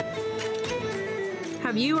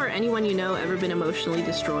Have you or anyone you know ever been emotionally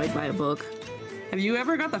destroyed by a book? Have you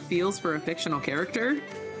ever got the feels for a fictional character?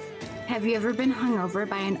 Have you ever been hungover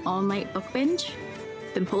by an all-night book binge?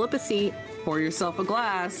 Then pull up a seat, Pour yourself a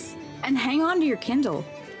glass. And hang on to your Kindle.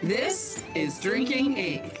 This is Drinking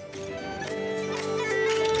Ink.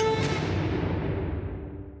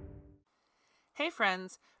 Hey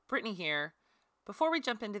friends, Brittany here. Before we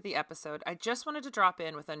jump into the episode, I just wanted to drop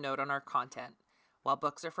in with a note on our content. While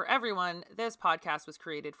books are for everyone, this podcast was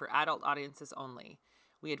created for adult audiences only.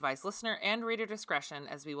 We advise listener and reader discretion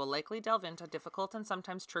as we will likely delve into difficult and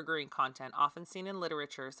sometimes triggering content often seen in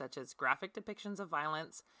literature such as graphic depictions of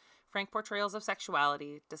violence, frank portrayals of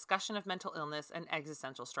sexuality, discussion of mental illness, and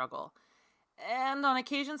existential struggle. And on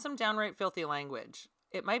occasion some downright filthy language.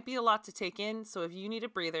 It might be a lot to take in, so if you need a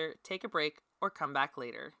breather, take a break or come back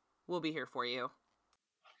later. We'll be here for you.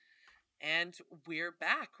 And we're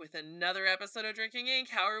back with another episode of Drinking Ink.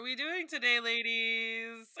 How are we doing today,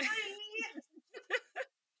 ladies? Hi.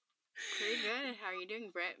 Pretty good. How are you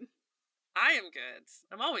doing, Britt? I am good.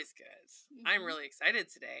 I'm always good. Mm-hmm. I'm really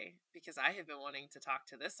excited today because I have been wanting to talk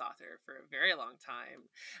to this author for a very long time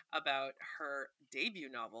about her debut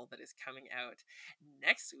novel that is coming out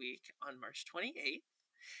next week on March 28th.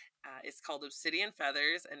 It's called Obsidian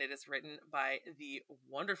Feathers, and it is written by the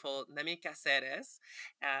wonderful Nemi Càceres,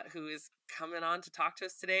 who is coming on to talk to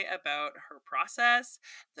us today about her process,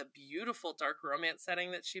 the beautiful dark romance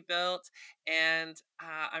setting that she built, and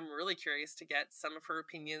I'm really curious to get some of her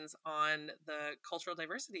opinions on the cultural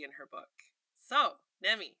diversity in her book. So,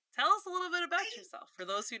 Nemi, tell us a little bit about yourself for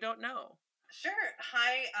those who don't know. Sure.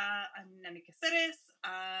 Hi, I'm Nemi Càceres.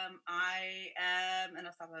 I am an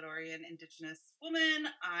El Salvadorian indigenous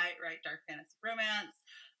woman. I write dark fantasy romance.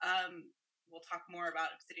 We'll talk more about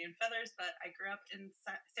Obsidian Feathers, but I grew up in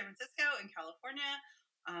San Francisco in California.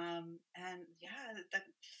 And yeah,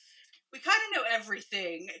 we kind of know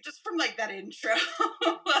everything just from like that intro,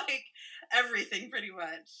 like everything pretty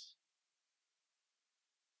much.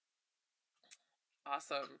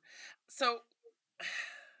 Awesome. So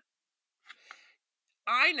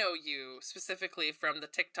I know you specifically from the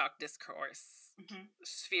TikTok discourse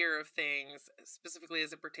sphere of things, specifically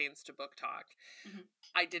as it pertains to book talk. Mm-hmm.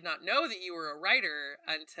 I did not know that you were a writer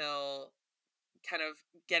until kind of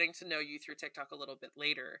getting to know you through TikTok a little bit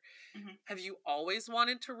later. Mm-hmm. Have you always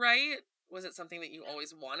wanted to write? Was it something that you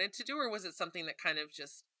always wanted to do, or was it something that kind of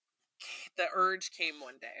just the urge came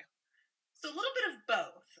one day? So a little bit of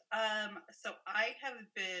both. So I have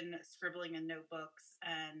been scribbling in notebooks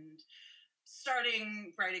and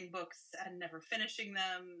starting writing books and never finishing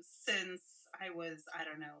them since I was, I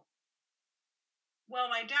don't know. Well,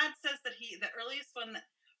 my dad says that the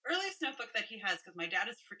earliest notebook that he has, because my dad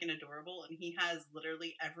is freaking adorable and he has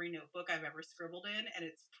literally every notebook I've ever scribbled in, and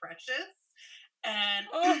it's precious. And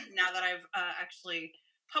now that I've actually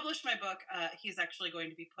published my book, he's actually going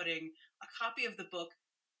to be putting a copy of the book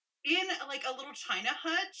in like a little china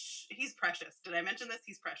hutch. He's precious. Did I mention this?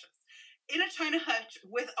 He's precious. In a china hutch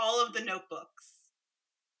with all of the notebooks,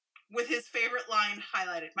 with his favorite line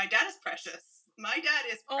highlighted. My dad is precious. My dad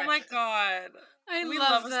is precious. Oh my God. We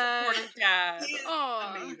love that. A supportive dad. He is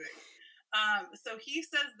amazing. So he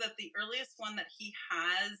says that the earliest one that he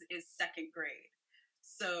has is second grade.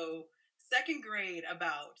 So second grade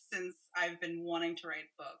since I've been wanting to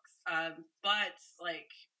write books. But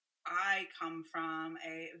like I come from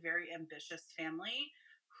a very ambitious family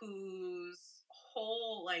whose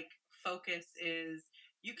whole like focus is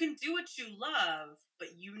you can do what you love,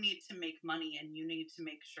 but you need to make money and you need to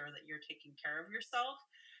make sure that you're taking care of yourself.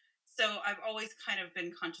 So I've always kind of been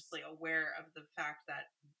consciously aware of the fact that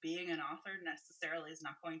being an author necessarily is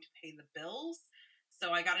not going to pay the bills.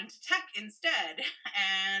 So I got into tech instead.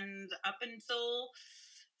 And up until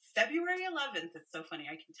February 11th, it's so funny,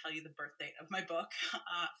 I can tell you the birth date of my book.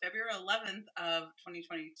 February 11th of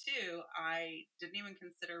 2022, I didn't even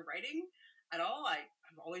consider writing at all. I've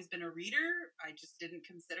always been a reader. I just didn't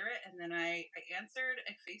consider it. And then I answered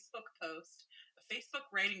a Facebook post, a Facebook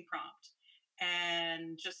writing prompt,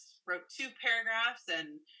 and just wrote 2 paragraphs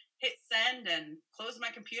and hit send and closed my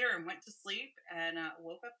computer and went to sleep and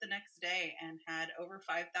woke up the next day and had over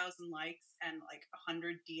 5,000 likes and like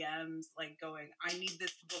 100 DMs like going, I need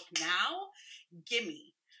this book now.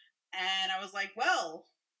 Gimme. And I was like, well,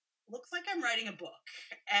 looks like I'm writing a book.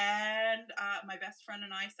 And my best friend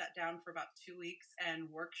and I sat down for about 2 weeks and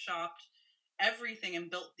workshopped everything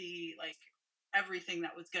and built everything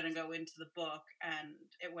that was going to go into the book. And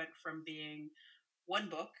it went from being 1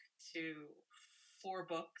 book to 4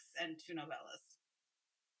 books and 2 novellas.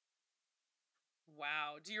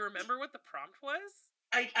 Wow. Do you remember what the prompt was?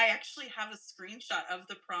 I actually have a screenshot of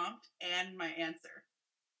the prompt and my answer.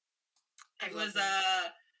 It was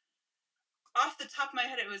off the top of my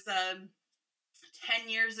head, it was 10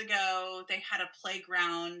 years ago. They had a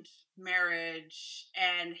playground marriage,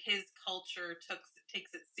 and his culture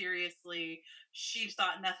takes it seriously. She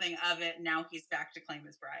thought nothing of it. Now he's back to claim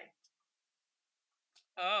his bride.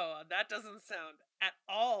 Oh, that doesn't sound at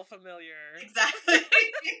all familiar. Exactly.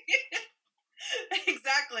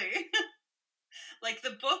 Exactly.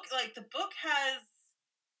 The book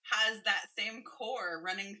has that same core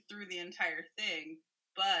running through the entire thing,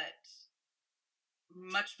 but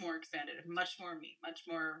much more expanded, much more meat, much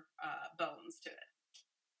more bones to it.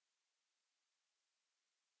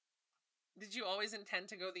 Did you always intend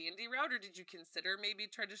to go the indie route, or did you consider maybe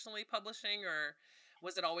traditionally publishing, or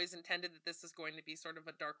was it always intended that this is going to be sort of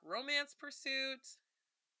a dark romance pursuit?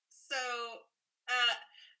 So,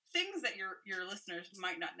 things that your listeners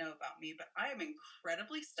might not know about me, but I am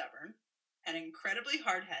incredibly stubborn and incredibly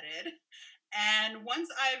hard-headed. And once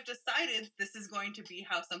I've decided this is going to be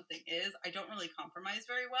how something is, I don't really compromise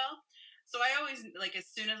very well. So I always, as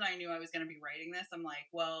soon as I knew I was going to be writing this, I'm like,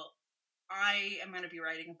 well, I am going to be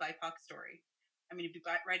writing a BIPOC story. I'm going to be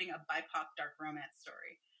writing a BIPOC dark romance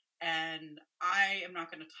story. And I am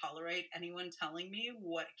not going to tolerate anyone telling me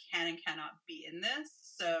what can and cannot be in this.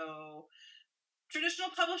 So traditional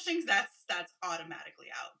publishing, that's automatically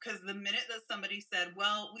out. Because the minute that somebody said,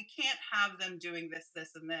 well, we can't have them doing this,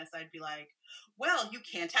 this, and this, I'd be like, well, you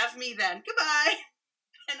can't have me then. Goodbye.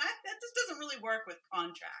 And that just doesn't really work with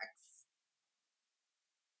contracts.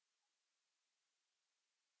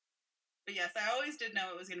 But yes, I always did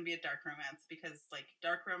know it was going to be a dark romance because,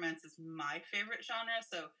 dark romance is my favorite genre.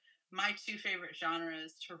 So my two favorite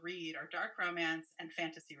genres to read are dark romance and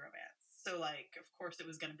fantasy romance. So, of course it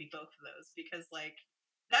was going to be both of those because,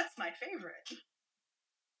 that's my favorite.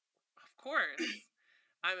 Of course.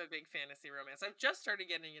 I'm a big fantasy romance. I've just started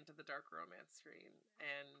getting into the dark romance screen,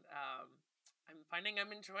 and I'm finding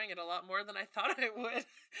I'm enjoying it a lot more than I thought I would.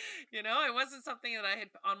 It wasn't something that I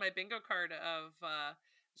had on my bingo card of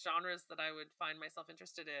genres that I would find myself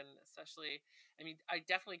interested in, especially, I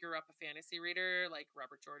definitely grew up a fantasy reader, like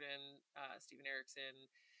Robert Jordan, Stephen Erickson,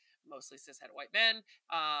 mostly cishet white men.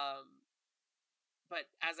 But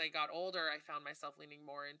as I got older, I found myself leaning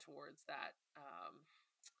more in towards that,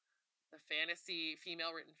 the fantasy,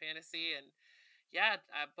 female written fantasy. And yeah,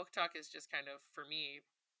 Book Talk is just kind of, for me,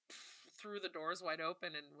 threw the doors wide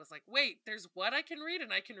open and was like, wait, there's what I can read,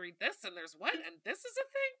 and I can read this, and there's what, and this is a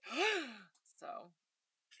thing. So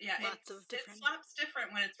yeah, it slaps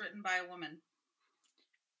different when it's written by a woman.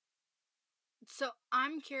 So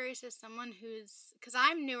I'm curious, as someone because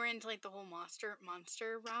I'm newer into the whole monster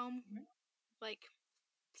realm,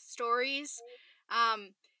 stories.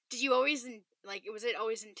 Did you always was it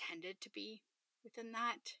always intended to be within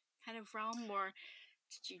that kind of realm, or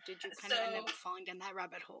did you kind of end up falling down that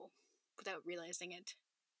rabbit hole without realizing it?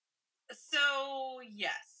 So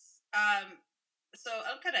yes, so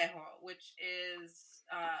El Cadejo, which is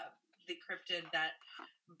the cryptid that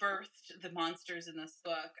birthed the monsters in this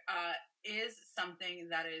book, is something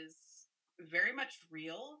that is very much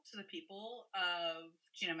real to the people of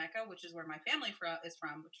Chinameca, which is where my family is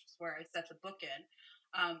from, which is where I set the book in.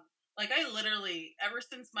 I literally, ever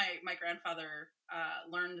since my grandfather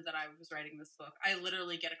learned that I was writing this book, I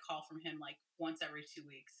literally get a call from him once every 2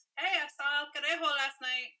 weeks. Hey, I saw El Cadejo last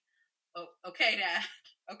night. Oh, okay, Dad.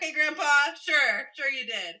 Okay, Grandpa. Sure you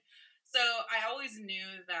did. So I always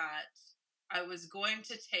knew that I was going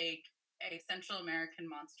to take a Central American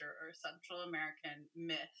monster or Central American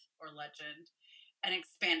myth or legend and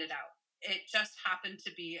expand it out. It just happened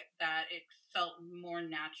to be that it felt more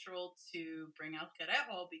natural to bring El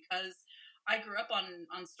Cadejo because I grew up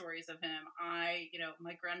on stories of him.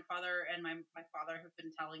 My grandfather and my father have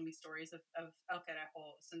been telling me stories of El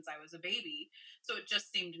Cadejo since I was a baby. So it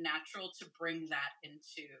just seemed natural to bring that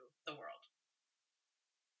into the world.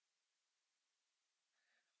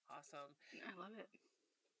 Awesome. I love it.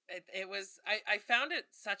 It was, I found it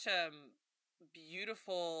such a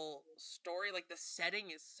beautiful story. The setting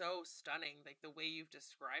is so stunning. The way you've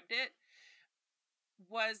described it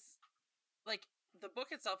was the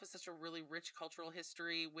book itself is such a really rich cultural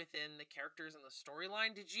history within the characters and the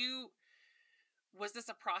storyline. Was this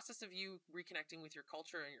a process of you reconnecting with your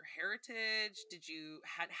culture and your heritage?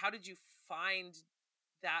 How did you find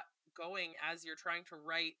that going as you're trying to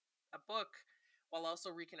write a book while also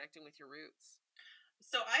reconnecting with your roots?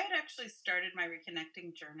 So I had actually started my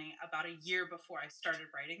reconnecting journey about a year before I started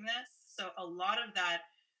writing this. So a lot of that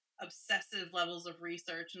obsessive levels of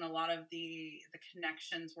research and a lot of the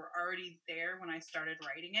connections were already there when I started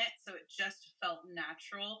writing it. So it just felt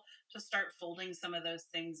natural to start folding some of those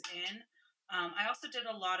things in. I also did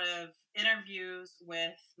a lot of interviews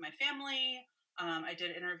with my family. I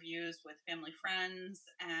did interviews with family friends,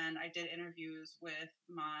 and I did interviews with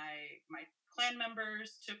my clan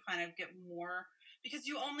members to kind of get more, because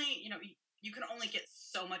you only, you can only get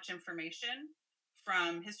so much information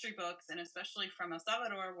from history books, and especially from El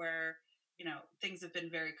Salvador, where things have been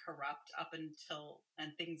very corrupt up until,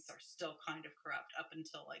 and things are still kind of corrupt up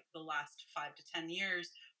until like the last 5 to 10 years,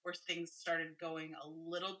 where things started going a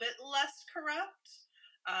little bit less corrupt.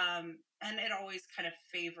 And it always kind of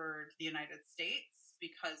favored the United States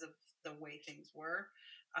because of the way things were.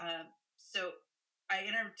 So I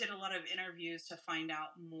did a lot of interviews to find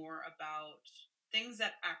out more about things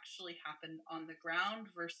that actually happened on the ground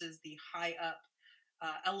versus the high up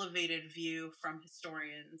elevated view from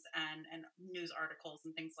historians and news articles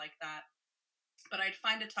and things like that. But I'd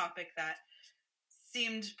find a topic that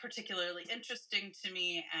seemed particularly interesting to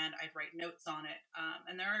me, and I'd write notes on it.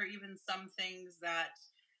 And there are even some things that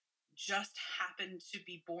just happened to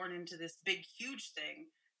be born into this big, huge thing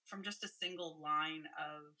from just a single line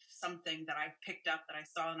of something that I picked up that I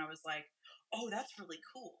saw, and I was like, oh, that's really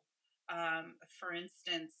cool. For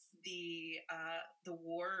instance, the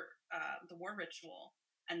war ritual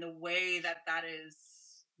and the way that is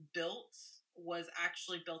built was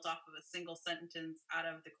actually built off of a single sentence out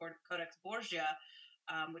of the Codex Borgia,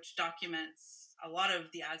 which documents a lot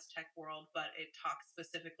of the Aztec world, but it talks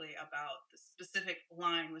specifically about the specific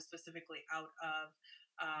line was specifically out of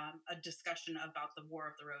a discussion about the War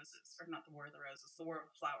of the Roses, or not the War of the Roses, the War of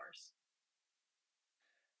the Flowers.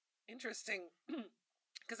 Interesting.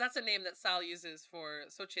 Because that's a name that Sal uses for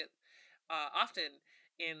Xochitl often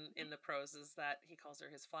in the prose, is that he calls her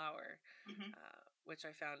his flower, which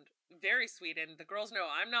I found very sweet. And the girls know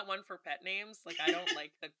I'm not one for pet names. Like, I don't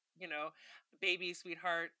like the, baby,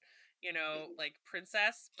 sweetheart, like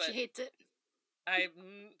princess. But she hates it.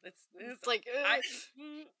 It's like,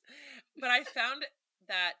 but I found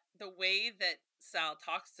that the way that Sal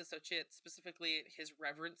talks to Xochitl, specifically his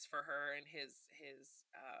reverence for her and his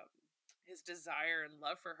desire and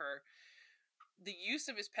love for her, the use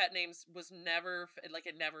of his pet names was never like,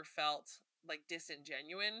 it never felt like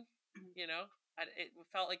disingenuine. It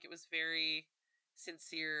felt like it was very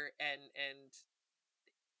sincere and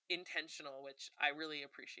intentional, which I really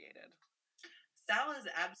appreciated. Sal is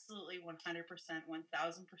absolutely 100%,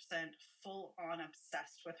 1000% full on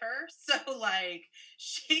obsessed with her. So, like,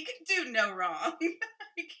 she could do no wrong.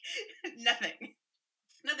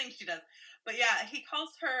 Nothing she does. But yeah, he calls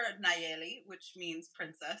her Nayeli, which means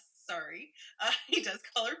princess. Sorry. He does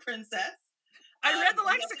call her princess. I read the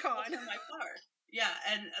lexicon. Her my flower. Yeah,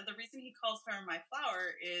 and the reason he calls her my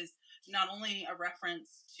flower is not only a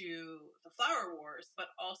reference to the flower wars, but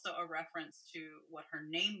also a reference to what her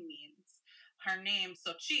name means. Her name,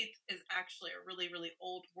 Xochitl, is actually a really, really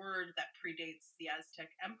old word that predates the Aztec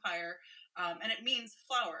Empire, and it means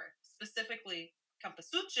flower, specifically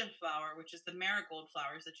Campasúchil flower, which is the marigold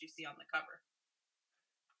flowers that you see on the cover.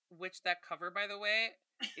 Which that cover, by the way,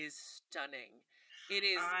 is stunning. It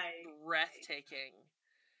is breathtaking.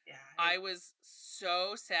 Yeah, I was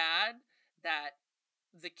so sad that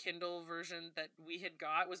the Kindle version that we had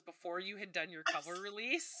got was before you had done your cover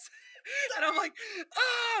release. And I'm like,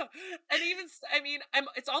 oh! And even,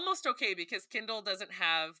 it's almost okay because Kindle doesn't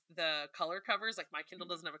have the color covers. Like, my Kindle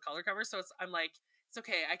doesn't have a color cover. So I'm like, it's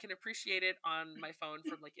okay. I can appreciate it on my phone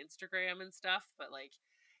from like Instagram and stuff. But like,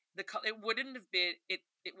 it wouldn't have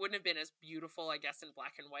been as beautiful, I guess, in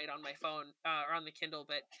black and white on my phone or on the Kindle.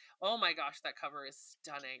 But oh my gosh, that cover is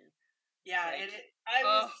stunning. Yeah, like,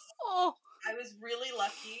 I was really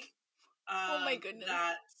lucky. Oh my goodness!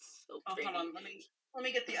 So pretty. Hold on, let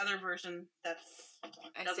me get the other version that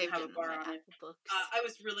doesn't have a bar on it. I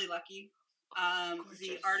was really lucky.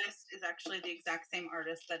 The artist is actually the exact same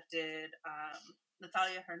artist that did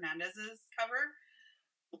Natalia Hernandez's cover.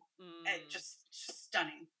 And just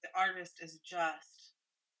stunning. The artist is just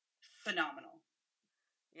phenomenal.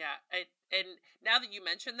 Yeah, and now that you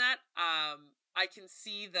mention that, I can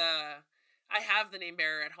see I have the name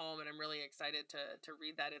bearer at home, and I'm really excited to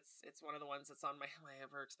read that. It's one of the ones that's on my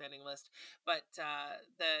ever expanding list. But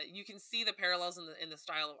you can see the parallels in the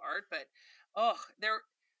style of art. But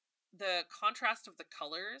the contrast of the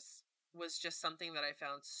colors was just something that I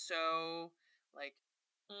found so like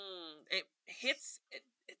it hits.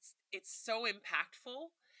 It's so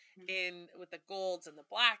impactful with the golds and the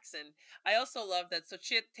blacks. And I also love that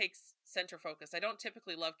Xochitl takes center focus. I don't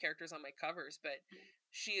typically love characters on my covers, but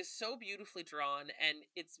she is so beautifully drawn, and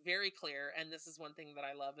it's very clear. And this is one thing that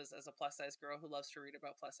I love as a plus size girl who loves to read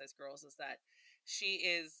about plus size girls, is that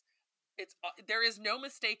there is no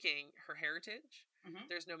mistaking her heritage.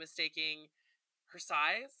 There's no mistaking her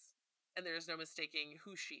size, and there's no mistaking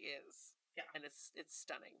who she is. Yeah. And it's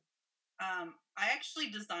stunning. I actually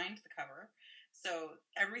designed the cover, so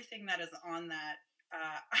everything that is on that,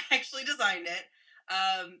 I actually designed it.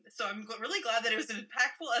 So I'm really glad that it was as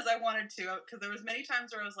impactful as I wanted to, because there was many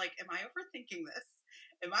times where I was like, am I overthinking this?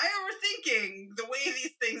 Am I overthinking the way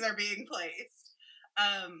these things are being placed?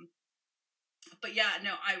 But yeah,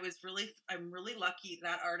 no, I'm really lucky.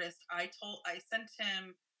 That artist, I sent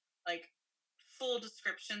him like full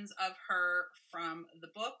descriptions of her from the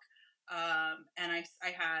book. And I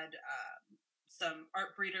had some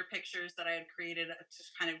art breeder pictures that I had created to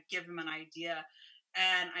kind of give him an idea.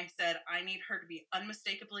 And I said, I need her to be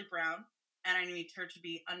unmistakably brown, and I need her to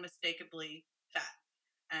be unmistakably fat.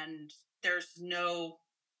 And there's no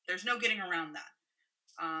getting around that.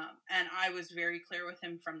 And I was very clear with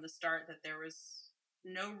him from the start that there was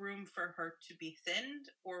no room for her to be thinned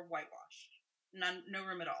or whitewashed. No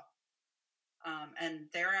room at all. And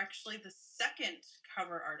they're actually the second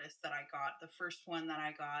cover artist that I got. The first one that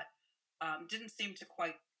I got didn't seem to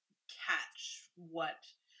quite catch what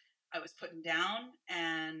I was putting down,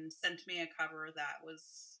 and sent me a cover that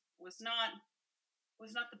was not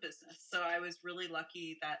the business. So I was really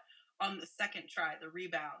lucky that on the second try, the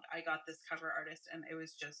rebound, I got this cover artist, and it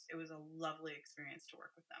was a lovely experience to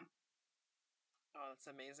work with them. Oh, that's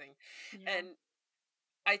amazing. Yeah. And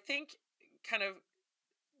I think kind of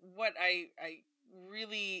what I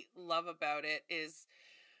really love about it is,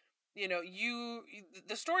 you know,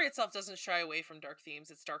 the story itself doesn't shy away from dark themes.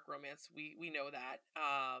 It's dark romance. We know that.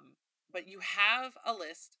 But you have a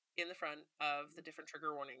list in the front of the different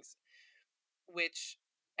trigger warnings, which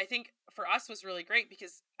I think for us was really great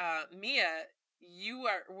because Mia,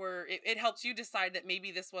 it helped you decide that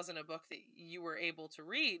maybe this wasn't a book that you were able to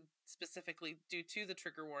read specifically due to the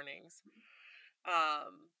trigger warnings.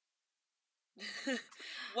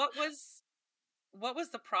 What was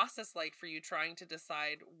the process like for you trying to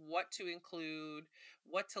decide what to include,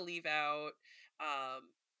 what to leave out,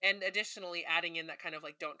 and additionally adding in that kind of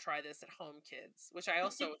like, don't try this at home, kids, which I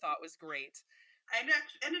also thought was great. I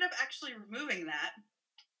ended up actually removing that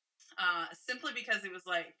simply because it was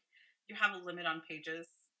like, you have a limit on pages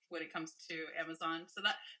when it comes to Amazon. So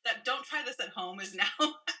that don't try this at home is now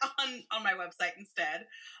on my website instead.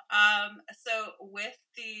 So with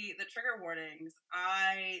the trigger warnings,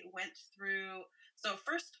 I went through. So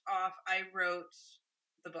first off, I wrote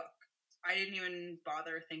the book. I didn't even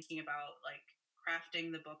bother thinking about like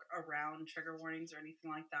crafting the book around trigger warnings or anything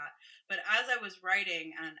like that. But as I was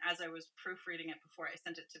writing and as I was proofreading it before I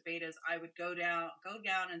sent it to betas, I would go down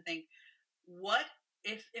and think, what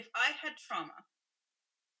if I had trauma?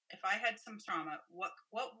 If I had some trauma, what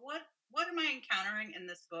am I encountering in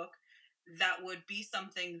this book that would be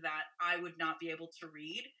something that I would not be able to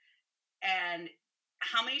read? And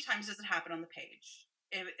how many times does it happen on the page?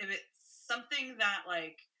 If it's something that,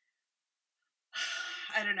 like,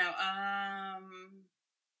 I don't know,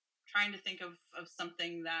 trying to think of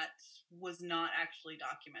something that was not actually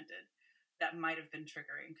documented that might have been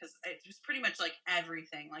triggering, because it was pretty much like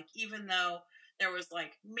everything. Like, even though there was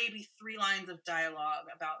like maybe 3 lines of dialogue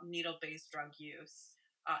about needle-based drug use,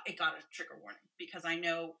 it got a trigger warning, because I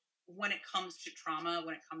know when it comes to trauma,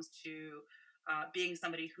 when it comes to being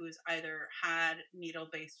somebody who's either had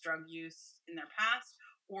needle-based drug use in their past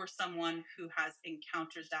or someone who has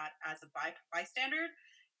encountered that as a bystander,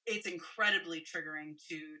 it's incredibly triggering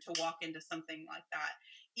to walk into something like that.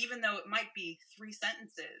 Even though it might be 3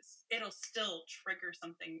 sentences, it'll still trigger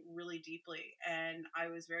something really deeply. And I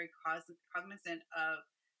was very cognizant of,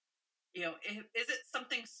 you know, is it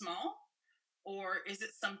something small, or is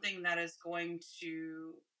it something that is going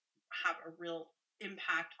to have a real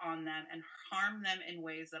impact on them and harm them in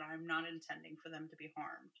ways that I'm not intending for them to be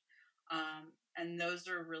harmed. And those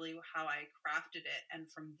are really how I crafted it. And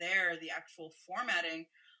from there, the actual formatting,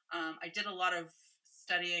 I did a lot of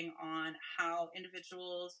studying on how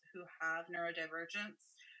individuals who have neurodivergence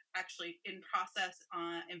actually process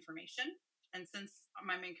information. And since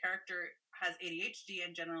my main character has ADHD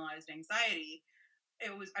and generalized anxiety,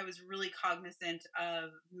 I was really cognizant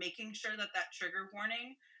of making sure that trigger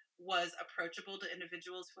warning was approachable to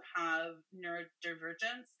individuals who have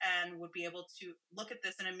neurodivergence and would be able to look at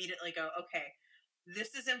this and immediately go, okay,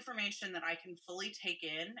 this is information that I can fully take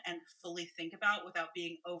in and fully think about without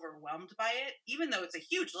being overwhelmed by it. Even though it's a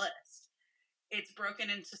huge list, it's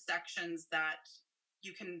broken into sections that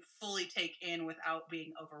you can fully take in without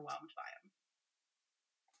being overwhelmed by them.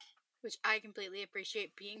 Which I completely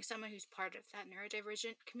appreciate, being someone who's part of that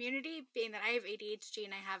neurodivergent community, being that I have ADHD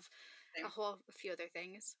and I have a few other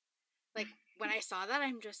things. Like, when I saw that,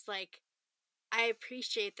 I'm just like, I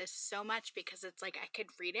appreciate this so much because it's like I could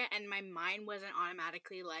read it and my mind wasn't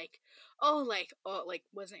automatically like,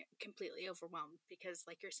 wasn't completely overwhelmed because,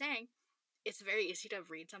 like you're saying, it's very easy to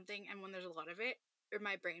read something, and when there's a lot of it, or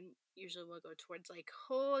my brain usually will go towards like,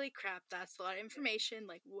 holy crap, that's a lot of information,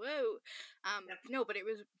 like, whoa. No, but it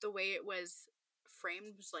was the way it was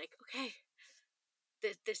framed was like, okay,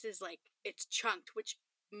 this is like, it's chunked, which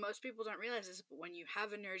most people don't realize this, but when you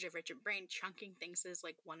have a neurodivergent brain, chunking things is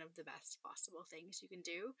like one of the best possible things you can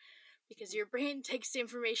do, because your brain takes the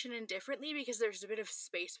information in differently because there's a bit of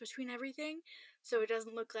space between everything, so it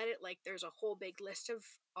doesn't look at it like there's a whole big list of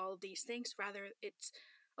all of these things. Rather, it's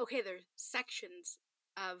okay, there's sections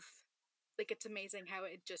of, like, it's amazing how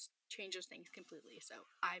it just changes things completely. So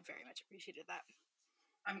I very much appreciated that.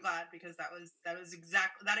 I'm glad, because that was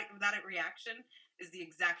exactly that reaction is the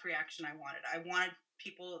exact reaction I wanted. I wanted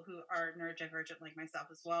people who are neurodivergent like myself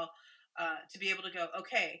as well to be able to go,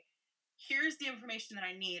 okay, here's the information that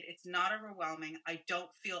I need. It's not overwhelming. I don't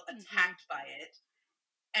feel attacked by it.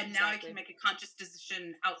 And now I can make a conscious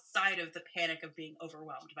decision outside of the panic of being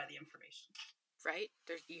overwhelmed by the information. Right?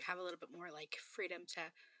 You have a little bit more like freedom to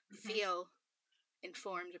feel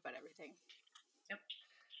informed about everything. Yep.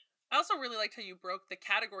 I also really liked how you broke the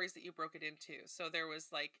categories that you broke it into. So there was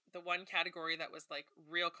like the one category that was like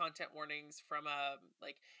real content warnings from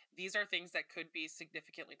like these are things that could be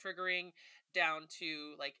significantly triggering, down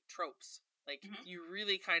to like tropes. Like you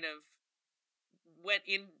really kind of went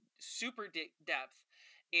in super depth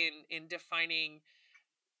in defining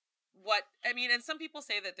what, I mean, and some people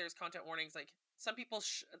say that there's content warnings, like some people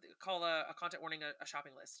call a content warning a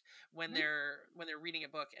shopping list when they're reading a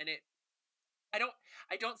book, and I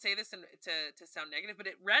don't say this to sound negative, but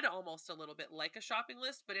it read almost a little bit like a shopping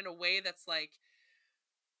list, but in a way that's like,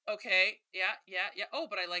 okay, yeah. Oh,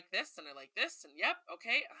 but I like this and I like this, and yep,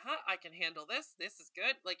 okay, I can handle this. This is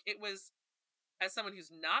good. Like, it was, as someone who's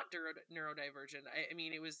not neurodivergent, I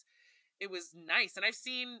mean, it was nice, and I've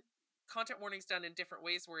seen content warnings done in different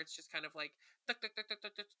ways where it's just kind of like, tuk, tuk, tuk, tuk,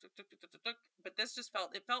 tuk, tuk, tuk, tuk, tuk, tuk, tuk, but this just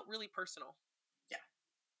felt really personal. Yeah.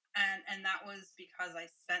 And that was because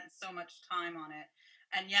I spent so much time on it.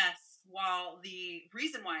 And yes, while the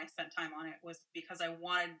reason why I spent time on it was because I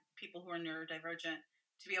wanted people who are neurodivergent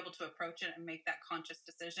to be able to approach it and make that conscious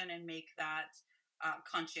decision and make that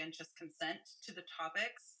conscientious consent to the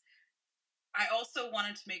topics. I also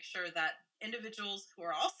wanted to make sure that individuals who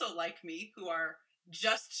are also like me, who are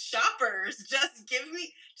just shoppers, just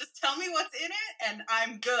tell me what's in it and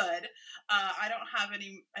I'm good. I don't have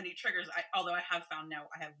any triggers. Although I have found now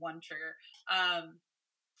I have one trigger,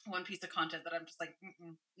 one piece of content that I'm just like,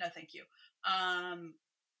 no, thank you.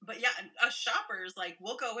 But yeah, us shoppers, like,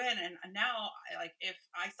 we'll go in and now, like, if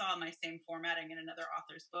I saw my same formatting in another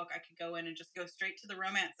author's book, I could go in and just go straight to the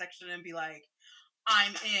romance section and be like,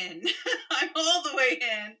 I'm in. I'm all the way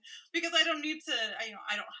in, because I don't need to,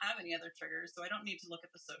 I don't have any other triggers, so I don't need to look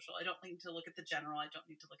at the social. I don't need to look at the general. I don't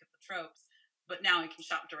need to look at the tropes. But now I can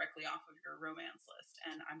shop directly off of your romance list,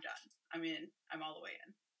 and I'm done. I'm in. I'm all the way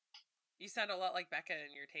in. You sound a lot like Becca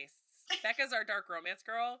in your tastes. Becca's our dark romance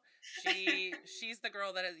girl. She's the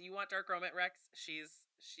girl that you want dark romance Rex. She's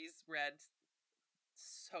read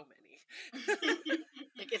so many.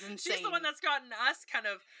 Like, it's insane. She's the one that's gotten us kind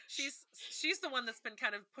of, she's the one that's been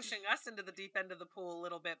kind of pushing us into the deep end of the pool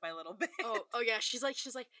little bit by little bit. Oh yeah, she's like,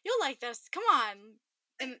 you'll like this, come on.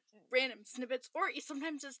 And random snippets, or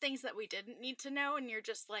sometimes it's things that we didn't need to know, and you're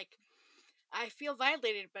just like, I feel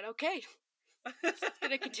violated, but okay. I'm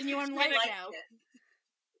gonna continue on life now.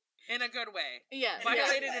 In a good way. Yeah.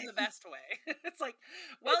 Violated in the best way. It's like,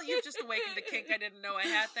 well, you've just awakened a kink I didn't know I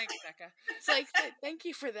had. Thanks, Becca. It's like, thank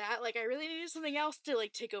you for that. Like, I really needed something else to,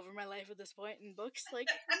 like, take over my life at this point in books. Like,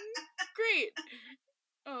 great.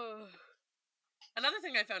 Oh. Another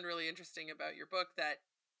thing I found really interesting about your book that,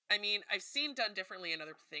 I mean, I've seen done differently in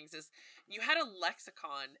other things is you had a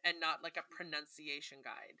lexicon and not like a pronunciation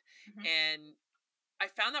guide. And I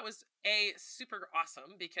found that was super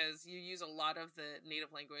awesome because you use a lot of the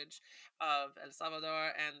native language of El Salvador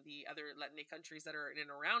and the other Latin countries that are in and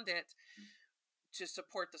around it to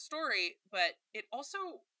support the story, but it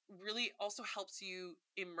also really also helps you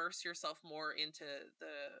immerse yourself more into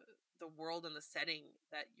the world and the setting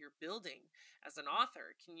that you're building as an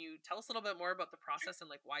author. Can you tell us a little bit more about the process and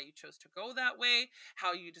like why you chose to go that way,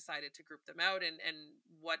 how you decided to group them out, and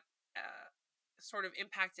what sort of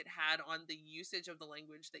impact it had on the usage of the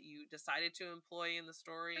language that you decided to employ in the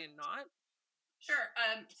story and not? Sure.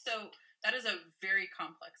 So that is a very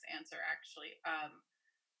complex answer, actually.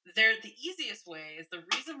 The easiest way is, the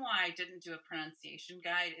reason why I didn't do a pronunciation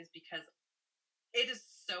guide is because it is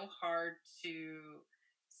so hard to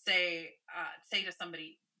say to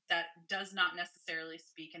somebody that does not necessarily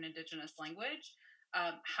speak an indigenous language,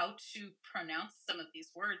 how to pronounce some of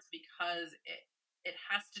these words, because it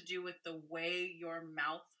has to do with the way your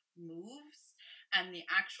mouth moves and the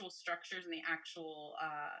actual structures and the actual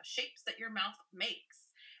shapes that your mouth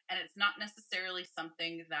makes. And it's not necessarily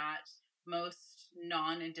something that most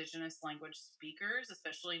non-indigenous language speakers,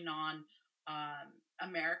 especially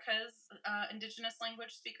America's indigenous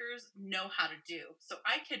language speakers, know how to do. So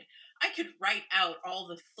I could write out all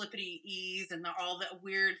the flippity e's and all the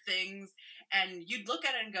weird things, and you'd look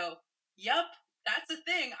at it and go, "Yup, that's a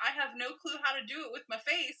thing. I have no clue how to do it with my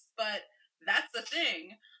face, but that's a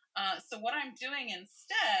thing." So what I'm doing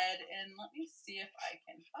instead, and let me see if I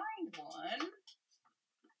can find one,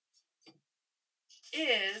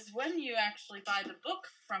 is when you actually buy the book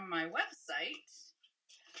from my website,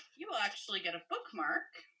 you will actually get a bookmark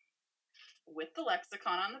with the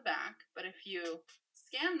lexicon on the back. But if you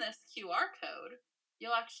scan this QR code,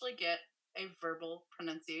 you'll actually get a verbal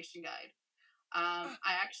pronunciation guide.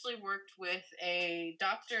 I actually worked with a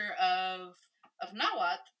doctor of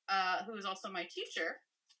Nahuatl, who is also my teacher,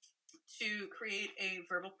 to create a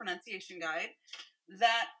verbal pronunciation guide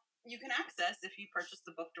that you can access if you purchase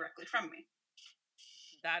the book directly from me.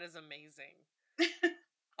 That is amazing.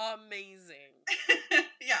 Amazing.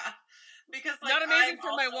 Yeah. Because not amazing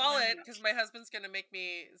for my wallet, because my husband's going to make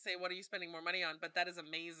me say, what are you spending more money on? But that is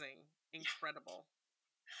amazing. Incredible.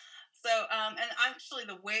 So, and actually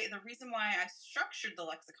the reason why I structured the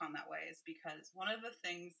lexicon that way is because one of the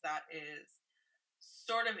things that is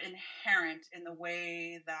sort of inherent in the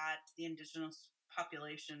way that the indigenous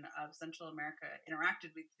population of Central America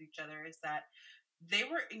interacted with each other is that they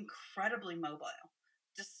were incredibly mobile,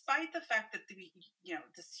 despite the fact that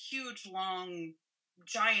this huge, long,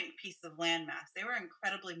 giant piece of landmass. They were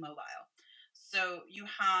incredibly mobile. So you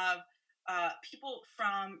have people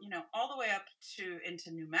from all the way up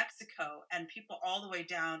into New Mexico, and people all the way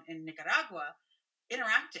down in Nicaragua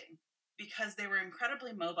interacting, because they were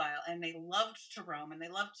incredibly mobile and they loved to roam and they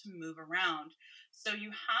loved to move around. So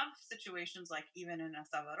you have situations like even in El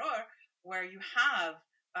Salvador where you have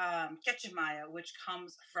Quechemaya, which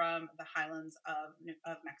comes from the highlands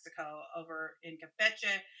of Mexico, over in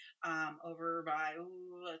Campeche, over by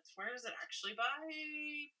where is it actually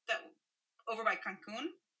over by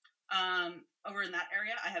Cancun, over in that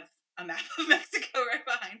area. I have a map of Mexico right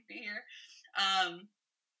behind me here.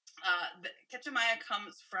 The Quechemaya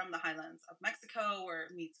comes from the highlands of Mexico, where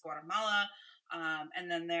it meets Guatemala. And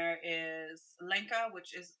then there is Lenca,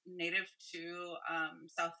 which is native to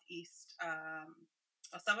southeast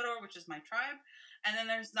El Salvador, which is my tribe. And then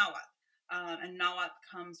there's Nahuatl. And Nahuatl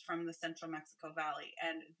comes from the central Mexico Valley.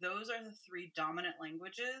 And those are the three dominant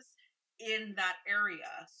languages in that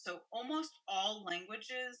area. So almost all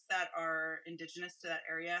languages that are indigenous to that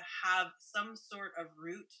area have some sort of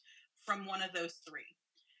root from one of those three.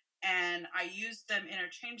 And I use them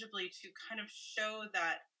interchangeably to kind of show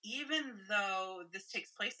that even though this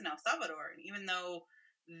takes place in El Salvador, and even though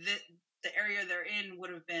the area they're in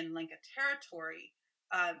would have been like a territory,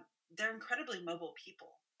 they're incredibly mobile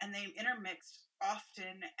people, and they intermixed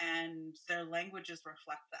often, and their languages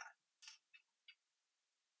reflect that.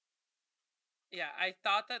 Yeah, I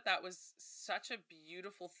thought that was such a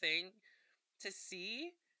beautiful thing to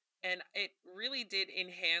see, and it really did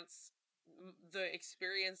enhance the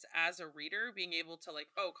experience as a reader, being able to like,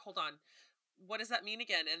 oh, hold on, what does that mean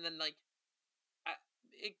again? And then like,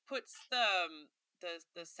 it puts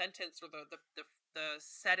the sentence or the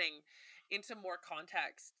setting into more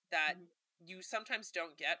context that you sometimes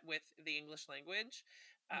don't get with the English language.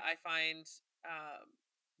 I find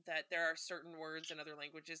that there are certain words in other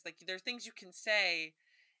languages, like there are things you can say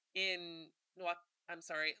in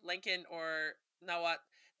Lincoln or Nahuatl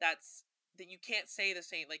that you can't say the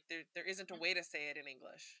same, like there isn't a way to say it in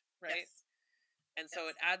English, right? Yes. And so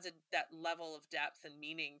it adds that level of depth and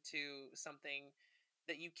meaning to something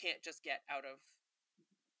that you can't just get out of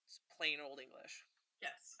plain old English.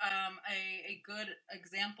 Yes. A good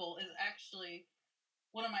example is actually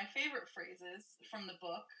one of my favorite phrases from the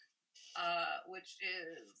book, which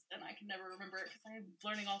is, and I can never remember it because I'm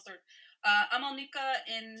learning all sorts. Amalnica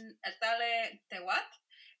in etale tewat.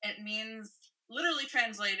 It means, literally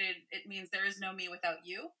translated, it means there is no me without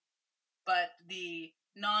you. But the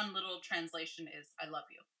non-literal translation is I love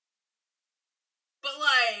you. But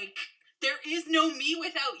like, there is no me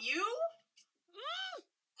without you?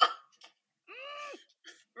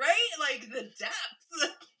 Right? Like the depth,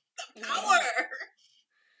 the power.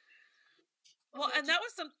 Well, and that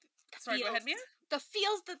was some. Sorry, go ahead, Mia. The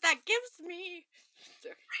feels that gives me.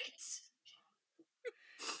 Right.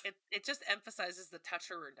 It just emphasizes the touch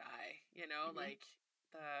her or die. You know, like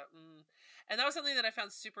And that was something that I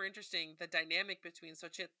found super interesting, the dynamic between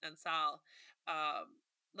Sochit and Sal.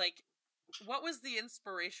 Like, what was the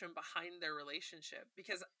inspiration behind their relationship?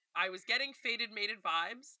 Because I was getting fated mated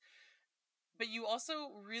vibes, but you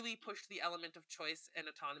also really pushed the element of choice and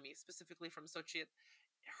autonomy, specifically from Sochit,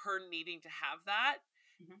 her needing to have that,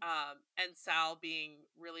 and Sal being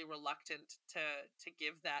really reluctant to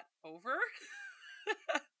give that over.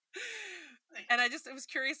 And I was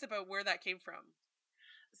curious about where that came from.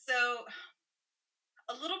 So,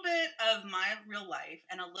 a little bit of my real life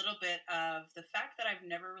and a little bit of the fact that I've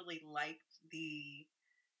never really liked the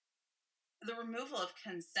removal of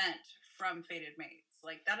consent from fated mates.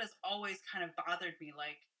 Like, that has always kind of bothered me.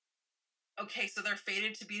 Like, okay, so they're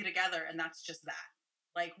fated to be together, and that's just that.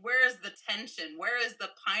 Like, where is the tension? Where is the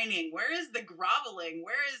pining? Where is the groveling?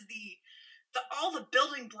 Where is the all the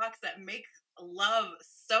building blocks that make love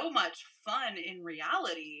so much fun in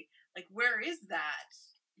reality? Like, where is that?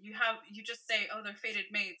 You just say, oh, they're fated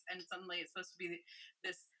mates, and suddenly it's supposed to be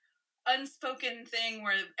this unspoken thing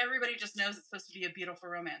where everybody just knows it's supposed to be a beautiful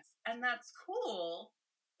romance. And that's cool,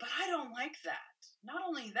 but I don't like that. Not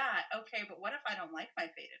only that, okay, but what if I don't like my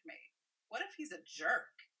fated mate? What if he's a jerk?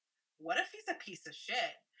 What if he's a piece of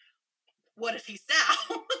shit? What if he's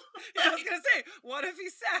Sal? Yeah, I was gonna say, what if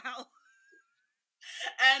he's Sal?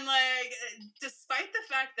 And, like, despite the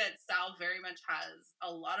fact that Sal very much has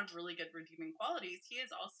a lot of really good redeeming qualities, he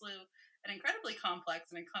is also an incredibly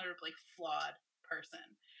complex and incredibly flawed person.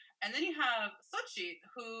 And then you have Sochi,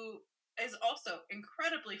 who is also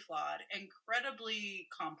incredibly flawed, incredibly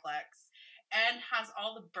complex, and has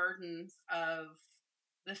all the burdens of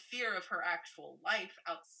the fear of her actual life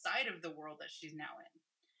outside of the world that she's now in.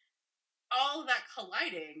 All of that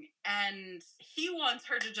colliding, and he wants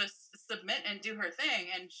her to just submit and do her thing,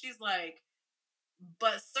 and she's like,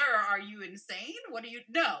 but sir, are you insane? What do you...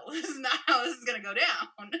 No, this is not how this is gonna go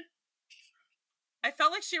down. I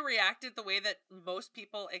felt like she reacted the way that most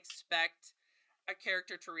people expect a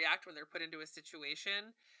character to react when they're put into a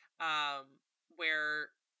situation,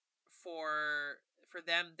 where for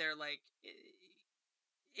them, they're like,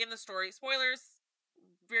 in the story, spoilers,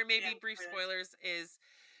 brief spoilers, is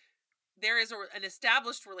there is an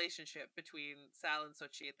established relationship between Sal and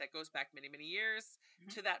Sochit that goes back many, many years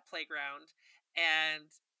to that playground. And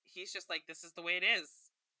he's just like, this is the way it is.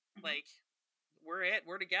 Like,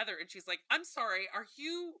 we're together. And she's like, I'm sorry,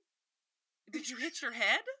 did you hit your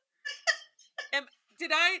head?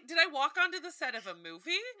 Did I walk onto the set of a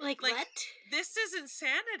movie? Like what? This is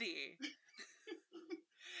insanity.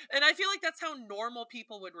 And I feel like that's how normal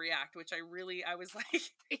people would react, which I was like...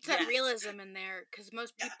 It's that realism in there, because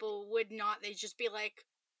most people would not. They'd just be like,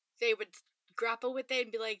 they would grapple with it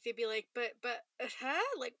and they'd be like, but, huh?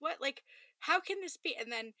 Like, what? Like, how can this be?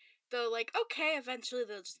 And then they'll like, okay, eventually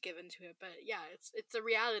they'll just give into it. But yeah, it's the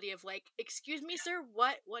reality of like, excuse me, sir,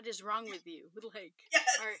 what is wrong with you? Like,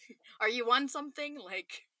 are you on something?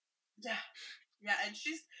 Like... Yeah, and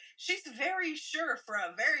she's very sure for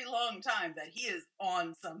a very long time that he is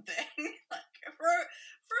on something. Like, for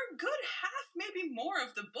a good half, maybe more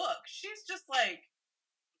of the book, she's just like,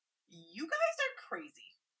 you guys are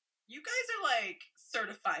crazy. You guys are, like,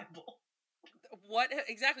 certifiable. What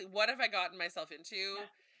have I gotten myself into? Yeah.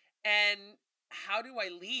 And how do I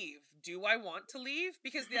leave? Do I want to leave?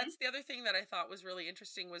 Because that's the other thing that I thought was really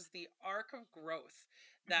interesting, was the arc of growth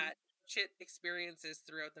that Chit experiences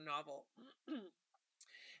throughout the novel.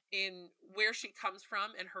 In where she comes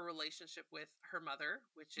from and her relationship with her mother,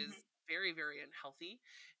 which is very, very unhealthy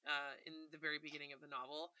in the very beginning of the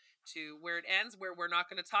novel, to where it ends, where we're not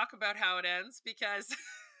going to talk about how it ends because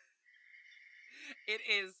it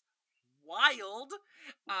is wild.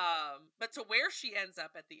 But to where she ends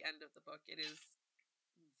up at the end of the book, it is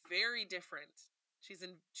very different. She's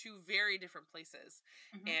in two very different places.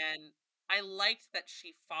 And I liked that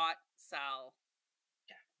she fought Sal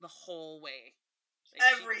the whole way. Like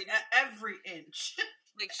every inch.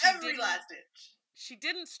 Like, every last inch. She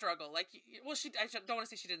didn't struggle. Like, well, I don't want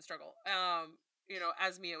to say she didn't struggle. You know,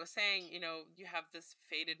 as Mia was saying, you know, you have this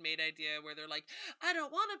fated mate idea where they're like, I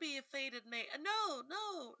don't want to be a fated mate. No.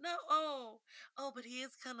 Oh, but he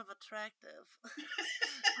is kind of attractive.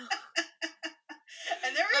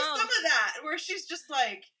 And there is some of that where she's just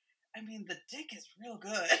like, I mean, the dick is real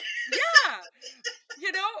good. Yeah.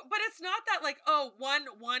 You know, but it's not that like, oh, one,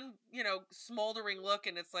 you know, smoldering look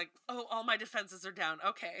and it's like, oh, all my defenses are down.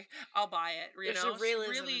 Okay, I'll buy it. You There's know, a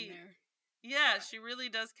realism in there. Yeah, she really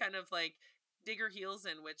does kind of like dig her heels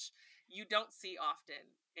in, which you don't see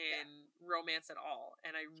often in romance at all.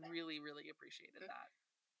 And I really, really appreciated that.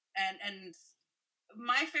 And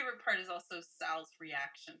my favorite part is also Sal's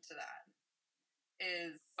reaction to that.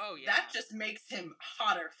 is that just makes him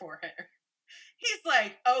hotter for her. He's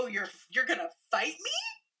like, oh, you're gonna fight me?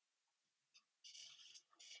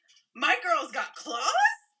 My girl's got claws?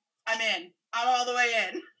 I'm in. I'm all the way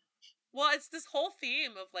in. Well, it's this whole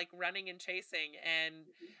theme of like running and chasing, and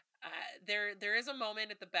there is a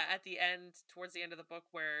moment at the end, towards the end of the book,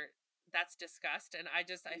 where that's discussed, and I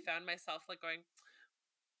found myself like going,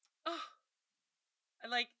 oh,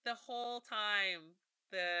 and like the whole time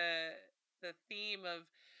the theme of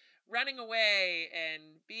running away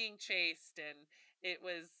and being chased, and it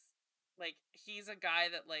was like he's a guy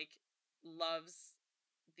that like loves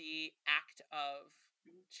the act of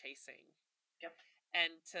chasing. Yep.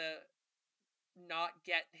 And to not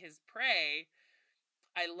get his prey,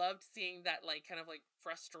 I loved seeing that like kind of like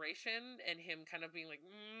frustration and him kind of being like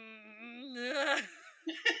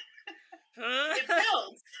it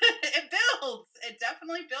builds. It builds. It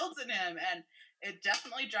definitely builds in him, and it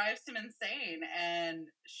definitely drives him insane, and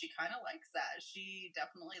she kind of likes that. She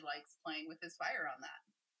definitely likes playing with his fire on that.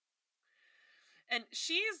 And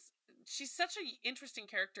she's such an interesting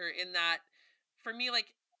character in that, for me,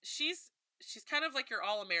 like she's kind of like your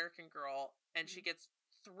all-American girl, and she gets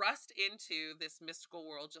thrust into this mystical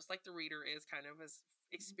world just like the reader is, kind of as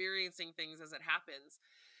experiencing things as it happens.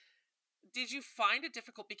 Did you find it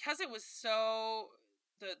difficult, because it was so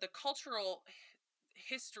the cultural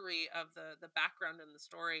history of the background in the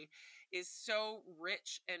story is so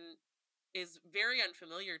rich and is very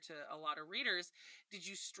unfamiliar to a lot of readers? Did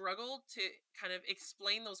you struggle to kind of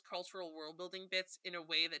explain those cultural world building bits in a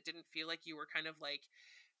way that didn't feel like you were kind of like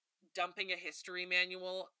dumping a history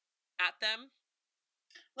manual at them?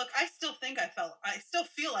 Look, I still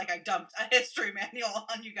feel like I dumped a history manual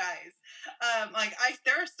on you guys.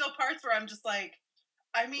 There are still parts where I'm just like,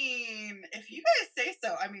 I mean, if you guys say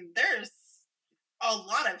so, I mean, there's a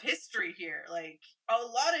lot of history here, like a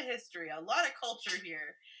lot of history, a lot of culture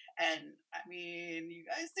here. And I mean, you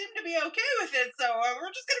guys seem to be okay with it, so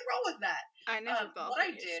we're just gonna roll with that. I never What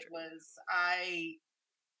I did was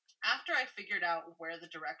after I figured out where the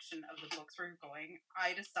direction of the books were going,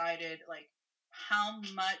 I decided like how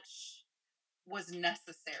much was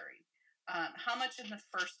necessary. How much in the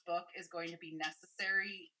first book is going to be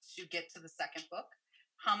necessary to get to the second book?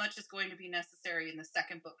 How much is going to be necessary in the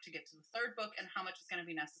second book to get to the third book? And how much is going to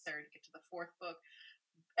be necessary to get to the fourth book?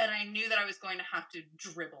 And I knew that I was going to have to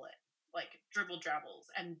dribble it, like dribble drabbles,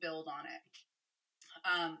 and build on it.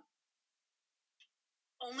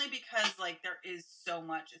 Only because like there is so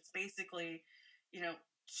much. It's basically,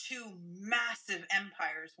 two massive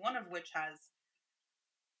empires, one of which has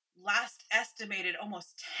last estimated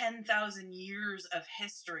almost 10,000 years of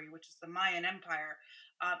history, which is the Mayan Empire.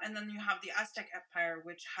 And then you have the Aztec Empire,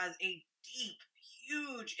 which has a deep,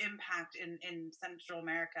 huge impact in Central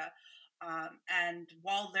America. And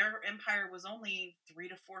while their empire was only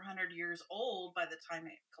 300 to 400 years old by the time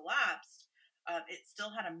it collapsed, it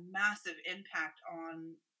still had a massive impact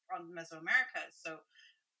on Mesoamerica. So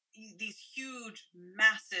these huge,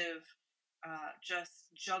 massive, just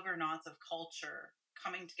juggernauts of culture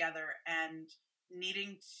coming together and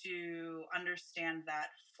needing to understand that,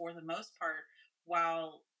 for the most part,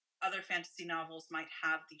 while other fantasy novels might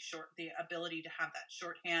have the ability to have that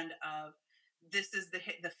shorthand of, this is the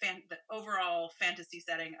overall fantasy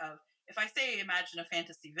setting of, if I say imagine a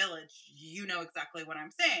fantasy village, you know exactly what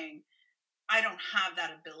I'm saying. I don't have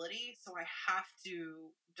that ability, so I have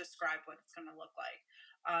to describe what it's going to look like.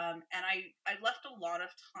 And I left a lot of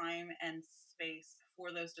time and space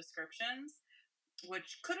for those descriptions,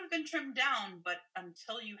 which could have been trimmed down, but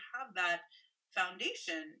until you have that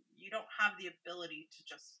foundation, you don't have the ability to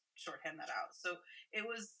just shorthand that out. So it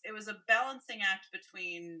was a balancing act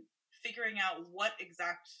between figuring out what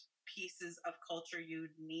exact pieces of culture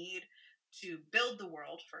you'd need to build the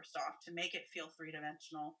world, first off, to make it feel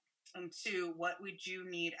three-dimensional, and two, what would you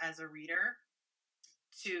need as a reader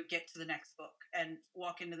to get to the next book and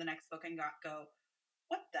walk into the next book and go,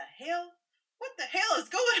 what the hell? What the hell is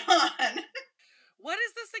going on? What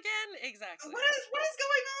is this again? Exactly. What is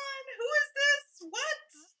going on? Who is this? What?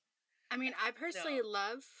 I mean, I personally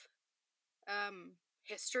love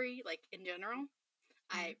history, like, in general.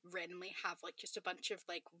 I randomly have, like, just a bunch of,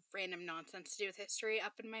 like, random nonsense to do with history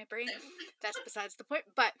up in my brain. That's besides the point.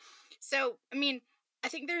 But, so, I mean, I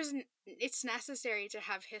think it's necessary to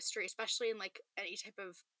have history, especially in, like, any type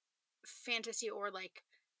of fantasy, or, like,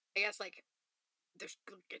 I guess, like,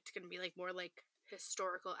 it's going to be, like, more, like,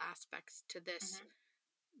 historical aspects to this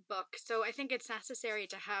book. So I think it's necessary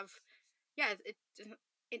to have,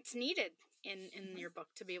 it's needed in your book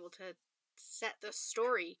to be able to set the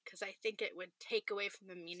story, because I think it would take away from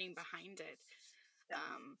the meaning behind it.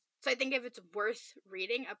 So I think if it's worth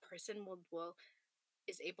reading, a person will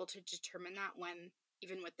is able to determine that when,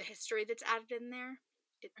 even with the history that's added in there,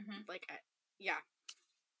 it yeah.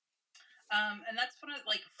 And that's one of,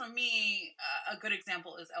 like, for me, a good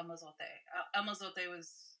example is El Mozote. El Mozote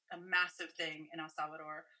was a massive thing in El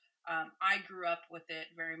Salvador. I grew up with it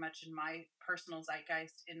very much in my personal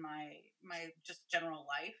zeitgeist, in my just general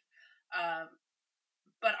life.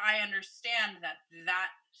 But I understand that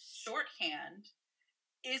shorthand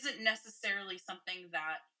isn't necessarily something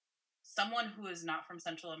that someone who is not from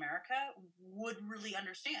Central America would really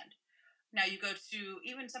understand. Now, you go to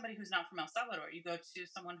even somebody who's not from El Salvador, you go to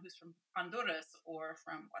someone who's from Honduras or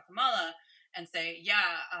from Guatemala and say,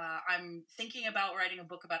 I'm thinking about writing a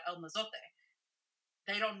book about El Mozote.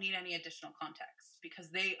 They don't need any additional context because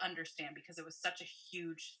they understand, because it was such a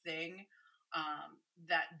huge thing,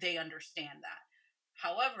 that they understand that.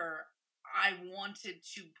 However, I wanted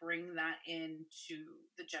to bring that into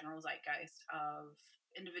the general zeitgeist of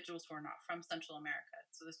individuals who are not from Central America.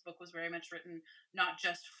 So this book was very much written not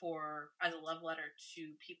just as a love letter to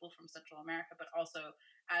people from Central America, but also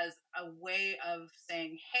as a way of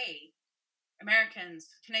saying, hey, Americans,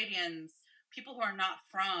 Canadians, people who are not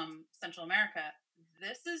from Central America,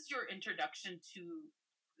 this is your introduction to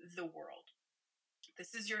the world.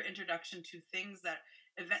 This is your introduction to things that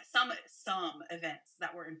some events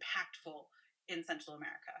that were impactful in Central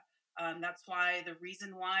America. That's why the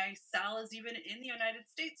reason why Sal is even in the United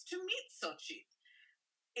States to meet Xochitl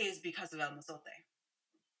is because of El Mozote.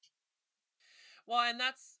 Well, and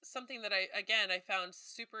that's something that I found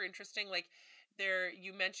super interesting. Like,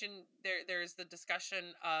 you mentioned there's the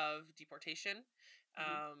discussion of deportation.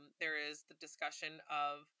 There is the discussion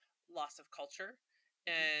of loss of culture.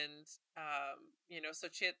 And,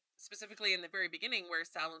 Xochitl, specifically in the very beginning where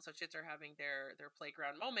Sal and Xochitl are having their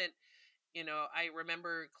playground moment, I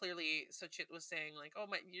remember clearly Xochitl was saying, like, oh,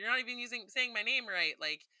 you're not even saying my name right.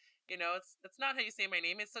 Like, that's not how you say my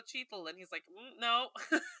name. It's Xochitl. And he's like, no,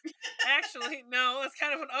 actually, no, that's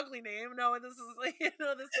kind of an ugly name. No, this is like, this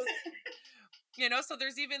is, so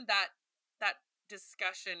there's even that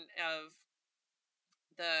discussion of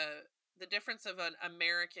the difference of an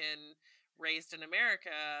American raised in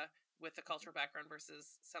America with a cultural background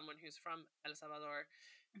versus someone who's from El Salvador.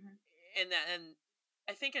 And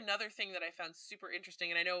I think another thing that I found super interesting,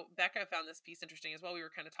 and I know Becca found this piece interesting as well, we were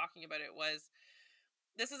kind of talking about it, was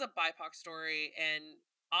this is a BIPOC story, and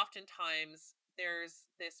oftentimes there's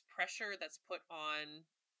this pressure that's put on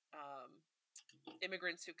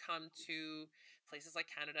immigrants who come to places like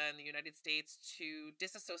Canada and the United States to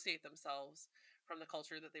disassociate themselves from the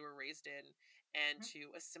culture that they were raised in and to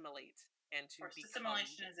assimilate and to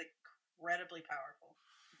assimilation is incredibly powerful.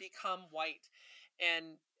 Become white.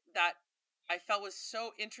 And that I felt was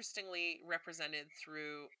so interestingly represented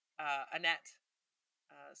through Annette,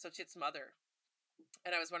 Xochitl's mother.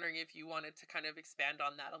 And I was wondering if you wanted to kind of expand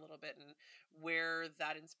on that a little bit and where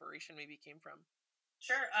that inspiration maybe came from.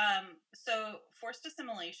 Sure. So forced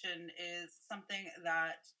assimilation is something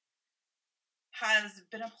that has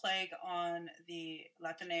been a plague on the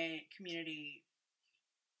Latine community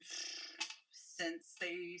since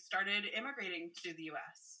they started immigrating to the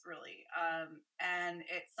U.S., really. And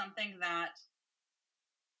it's something that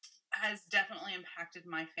has definitely impacted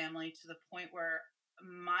my family to the point where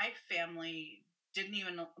my family didn't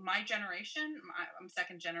even, my generation, I'm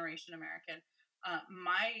second generation American,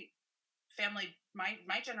 my family,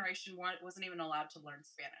 my generation wasn't even allowed to learn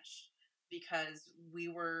Spanish because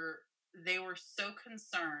they were so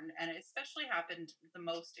concerned, and it especially happened the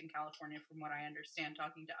most in California, from what I understand,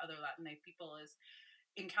 talking to other Latinx people, is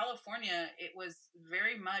in California, it was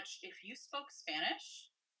very much, if you spoke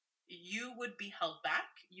Spanish, you would be held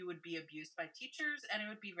back, you would be abused by teachers, and it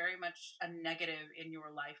would be very much a negative in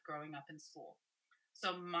your life growing up in school.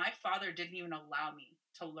 So my father didn't even allow me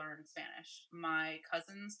to learn Spanish. My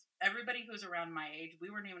cousins, everybody who was around my age, we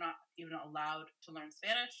weren't even allowed to learn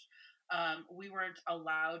Spanish. We weren't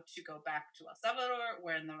allowed to go back to El Salvador,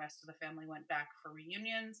 when the rest of the family went back for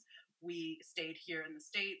reunions. We stayed here in the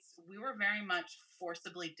States. We were very much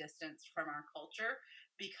forcibly distanced from our culture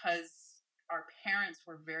because our parents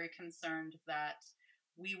were very concerned that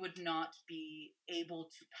we would not be able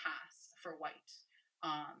to pass for white.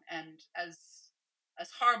 And as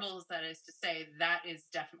horrible as that is to say, that is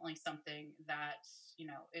definitely something that,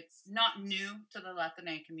 it's not new to the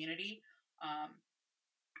Latinx community.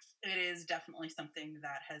 It is definitely something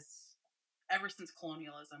that has, ever since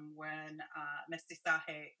colonialism, when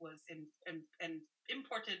mestizaje was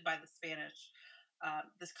imported by the Spanish,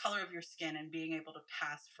 this color of your skin and being able to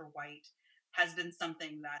pass for white has been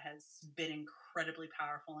something that has been incredibly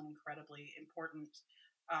powerful and incredibly important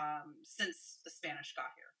since the Spanish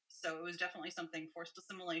got here. So it was definitely something, forced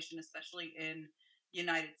assimilation, especially in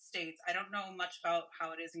United States. I don't know much about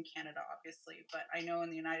how it is in Canada, obviously, but I know in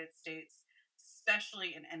the United States,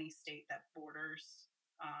 especially in any state that borders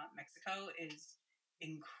Mexico, is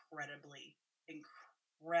incredibly,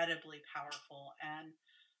 incredibly powerful. And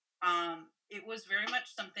it was very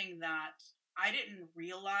much something that I didn't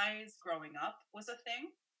realize growing up was a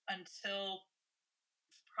thing until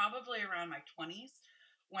probably around my 20s,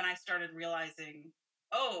 when I started realizing,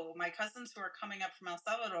 oh, my cousins who are coming up from El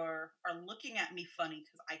Salvador are looking at me funny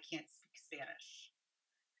because I can't speak Spanish.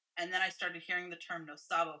 And then I started hearing the term no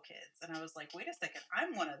sabo kids, and I was like, wait a second,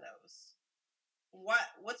 I'm one of those.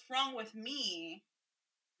 What's wrong with me?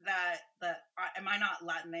 Am I not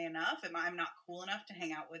Latin enough? I'm not cool enough to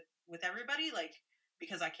hang out with everybody? Like,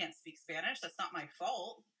 because I can't speak Spanish, that's not my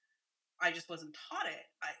fault. I just wasn't taught it.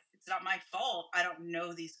 It's not my fault. I don't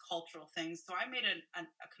know these cultural things. So I made a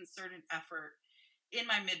concerted effort in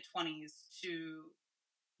my mid-20s to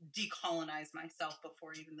decolonize myself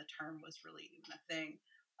before even the term was really even a thing.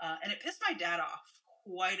 And it pissed my dad off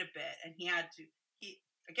quite a bit. And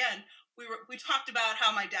again, we talked about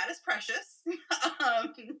how my dad is precious.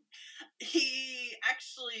 He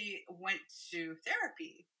actually went to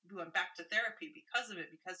therapy. We went back to therapy because of it,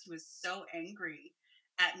 because he was so angry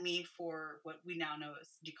at me for what we now know as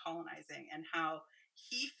decolonizing, and how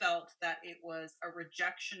he felt that it was a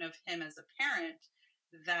rejection of him as a parent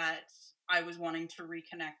that I was wanting to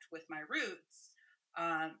reconnect with my roots.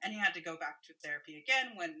 And he had to go back to therapy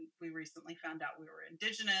again when we recently found out we were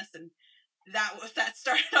Indigenous, and that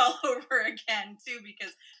started all over again too,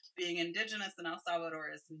 because being Indigenous in El Salvador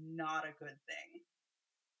is not a good thing.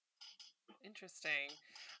 Interesting.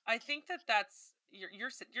 I think that's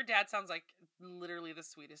your dad sounds like literally the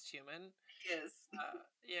sweetest human. He is.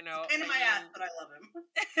 You know, it's a pain in my ass, but I love him.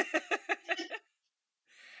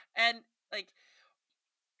 And like,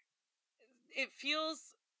 it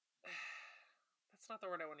feels. That's not the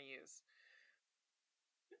word I want to use.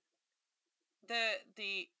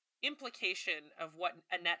 The implication of what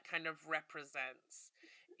Annette kind of represents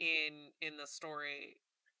in the story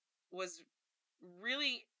was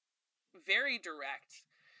really very direct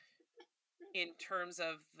in terms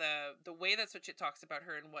of the way that Xochitl talks about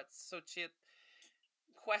her, and what Xochitl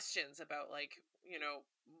questions about, like, you know,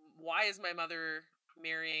 why is my mother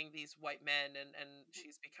marrying these white men, and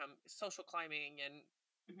she's become social climbing and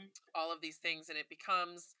all of these things, and it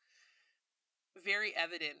becomes very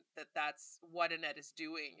evident that that's what Annette is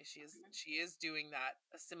doing. She is doing that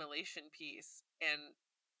assimilation piece. And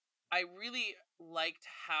I really liked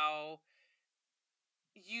how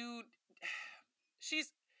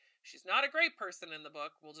she's not a great person in the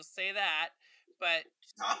book, we'll just say that, but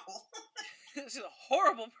she's awful. she's a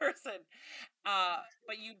horrible person.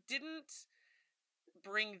 But you didn't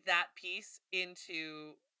bring that piece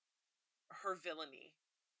into her villainy.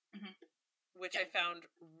 Which I found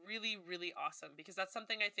really, really awesome, because that's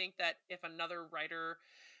something I think that if another writer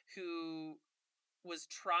who was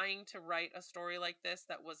trying to write a story like this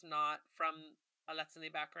that was not from a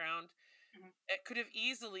Latina background, it could have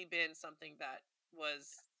easily been something that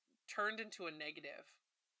was turned into a negative,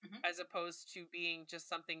 as opposed to being just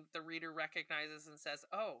something the reader recognizes and says,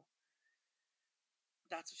 oh,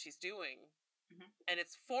 that's what she's doing. And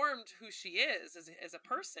it's formed who she is as a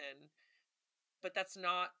person, but that's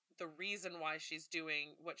not the reason why she's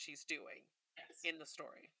doing what she's doing in the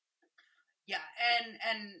story. Yeah,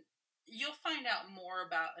 and you'll find out more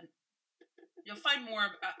about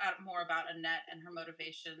Annette and her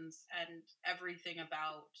motivations and everything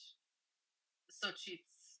about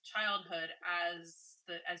Xochitl's childhood as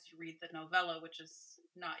you read the novella, which is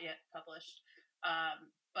not yet published.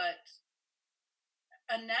 But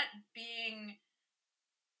Annette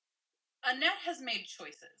has made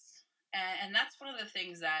choices. And that's one of the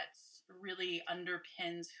things that really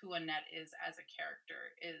underpins who Annette is as a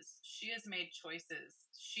character, is she has made choices.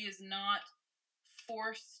 She is not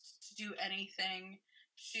forced to do anything.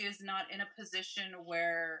 She is not in a position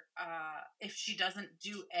where if she doesn't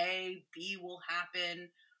do A, B will happen.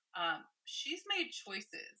 She's made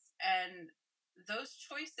choices, and those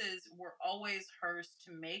choices were always hers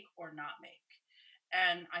to make or not make.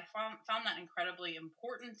 And I found that incredibly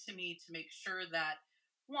important to me, to make sure that,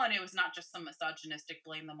 one, it was not just some misogynistic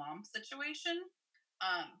blame the mom situation,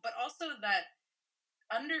 but also that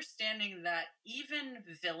understanding that even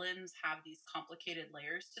villains have these complicated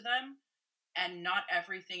layers to them, and not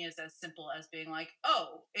everything is as simple as being like,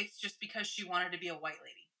 oh, it's just because she wanted to be a white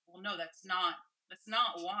lady. Well, no, that's not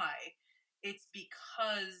why. It's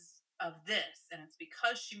because of this, and it's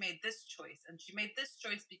because she made this choice, and she made this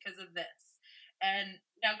choice because of this. And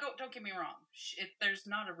now, don't get me wrong. There's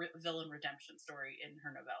not a villain redemption story in her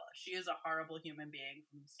novella. She is a horrible human being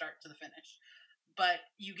from the start to the finish. but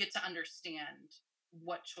you get to understand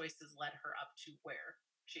what choices led her up to where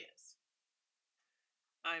she is.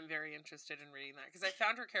 I'm very interested in reading that because I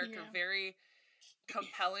found her character very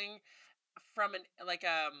compelling from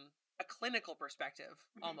a clinical perspective,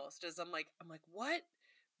 almost. As I'm like, what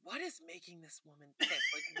is making this woman tick?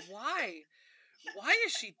 Like, why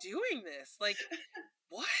is she doing this? Like,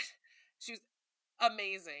 what? She was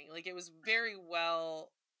amazing. Like, it was very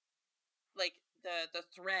well, like the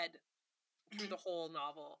thread through the whole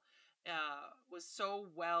novel was so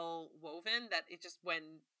well woven that it just,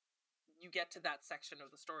 when you get to that section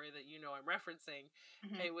of the story that I'm referencing,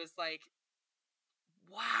 it was like,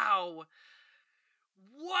 wow.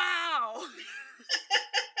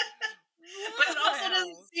 But it also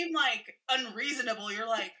doesn't seem like unreasonable. You're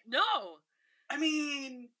like, no. I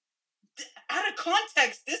mean, out of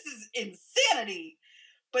context, this is insanity.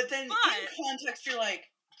 But then in context, you're like,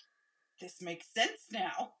 this makes sense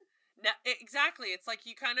now. Exactly. It's like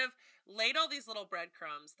you kind of laid all these little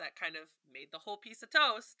breadcrumbs that kind of made the whole piece of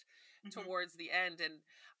toast towards the end. And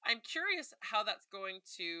I'm curious how that's going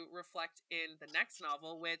to reflect in the next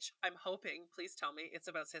novel, which I'm hoping, please tell me, it's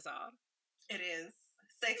about César. It is.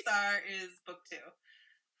 César is book 2.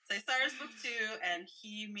 César is book 2, and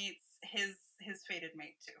he meets his fated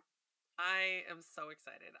mate too. I am so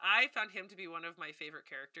excited. I found him to be one of my favorite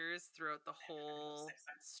characters throughout the whole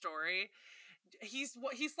story. He's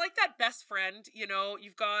like that best friend,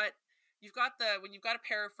 you've got when you've got a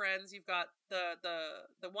pair of friends, you've got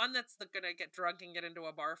the one that's gonna get drunk and get into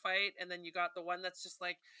a bar fight, and then you got the one that's just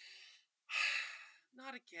like,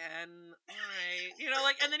 not again, all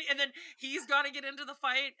right, and then he's got to get into the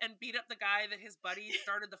fight and beat up the guy that his buddy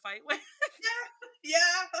started the fight with.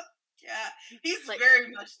 Yeah, he's like, very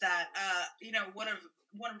much that. One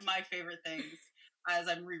of my favorite things as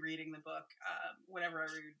I'm rereading the book, whenever I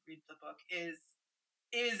reread the book, is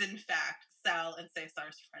in fact Sal and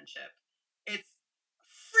César's friendship. It's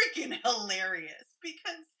freaking hilarious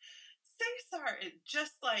because César is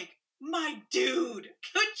just like, my dude,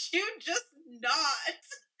 could you just not?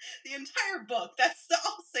 The entire book, that's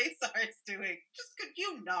all César is doing. Just could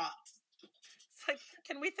you not? It's like,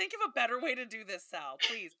 can we think of a better way to do this, Sal?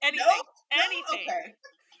 Please. Anything. Anything. Okay.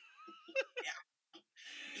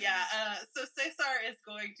 Yeah. So César is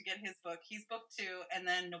going to get his book. He's book 2, and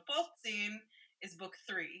then Nopolzin is book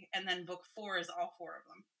 3, and then book 4 is all 4 of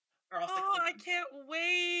them. Or all 6 of them. I can't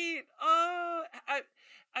wait. Oh,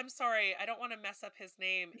 I'm sorry. I don't want to mess up his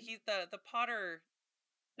name. He's the Potter.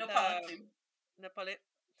 Nopolzin. Nopolzin.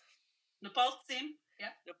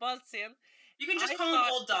 Yeah. Nopolzin. You can just call him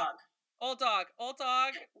Old Dog. Old Dog. Old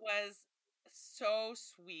Dog was so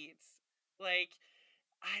sweet. Like,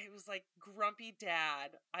 I was like, grumpy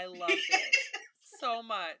dad. I loved it so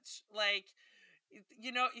much. Like,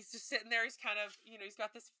 he's just sitting there. He's kind of, he's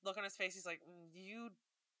got this look on his face. He's like, you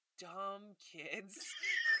dumb kids.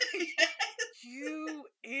 You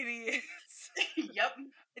idiots. Yep.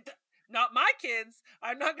 Not my kids.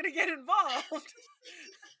 I'm not going to get involved. But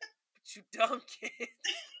you dumb kids.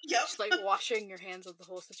 Yep. Just like washing your hands of the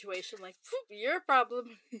whole situation, like, your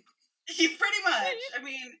problem. He pretty much. I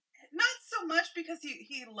mean, not so much because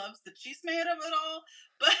he loves the chisme of it all,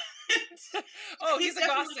 but oh, he's a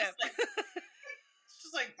gossip. It's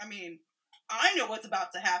just like, I mean, I know what's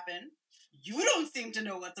about to happen. You don't seem to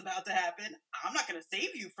know what's about to happen. I'm not going to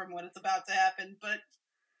save you from what is about to happen, but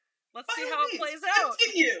let's see how it plays out.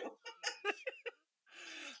 Continue.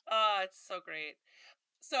 It's so great.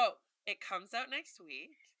 So it comes out next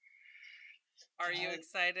week. Are you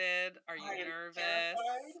excited? Are you nervous?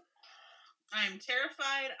 Terrified. I am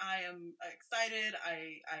terrified. I am excited.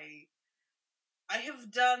 I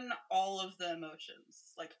have done all of the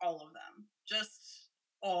emotions, like all of them, just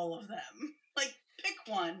all of them. Like, pick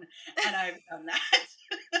one, and I've done that.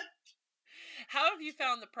 How have you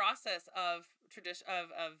found the process of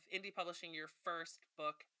indie publishing your first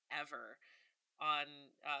book ever on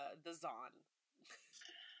the Zon?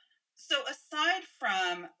 So aside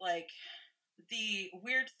from like the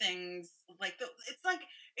weird things, like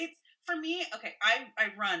it's for me. Okay,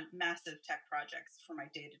 I run massive tech projects for my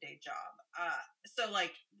day-to-day job. So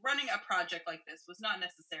like running a project like this was not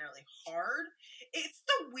necessarily hard. It's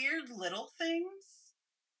the weird little things,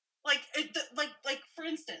 like for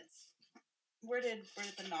instance, where did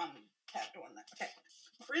the non-tabbed one? Okay,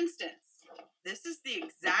 for instance, this is the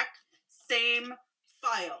exact same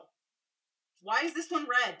file. Why is this one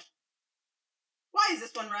red? Why is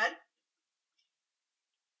this one red?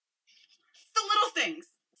 It's the little things.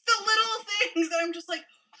 It's the little things that I'm just like,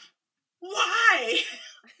 why?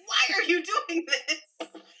 Why are you doing this?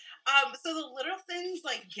 So the little things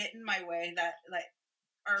like get in my way that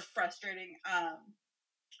are frustrating.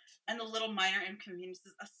 and the little minor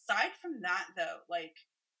inconveniences. Aside from that, though, like,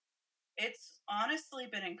 it's honestly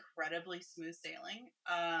been incredibly smooth sailing.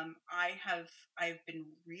 I've been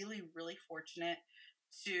really, really fortunate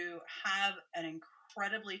to have an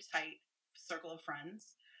incredibly tight circle of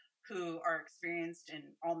friends who are experienced in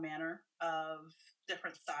all manner of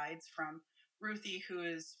different sides, from Ruthie, who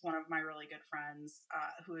is one of my really good friends,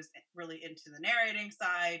 who is really into the narrating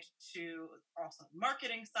side, to also the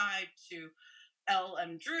marketing side, to Elle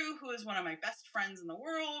and Drew, who is one of my best friends in the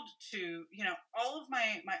world, to, you know, all of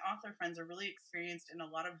my author friends are really experienced in a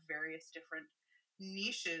lot of various different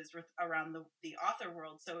niches around the author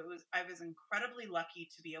world. So I was incredibly lucky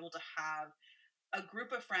to be able to have a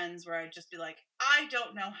group of friends where I'd just be like, I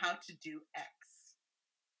don't know how to do X.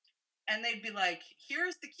 And they'd be like,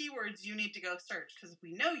 here's the keywords you need to go search, because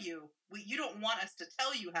we know you don't want us to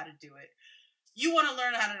tell you how to do it. You want to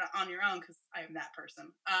learn how to on your own, because I am that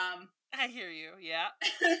person. I hear you. Yeah.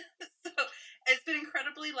 So it's been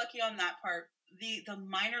incredibly lucky on that part. The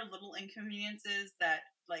minor little inconveniences that,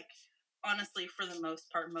 like, honestly, for the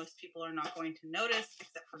most part, most people are not going to notice,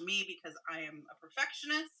 except for me, because I am a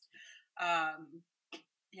perfectionist.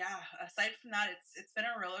 Yeah, aside from that, it's been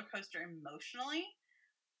a roller coaster emotionally,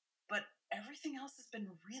 but everything else has been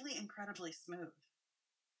really incredibly smooth.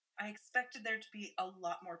 I expected there to be a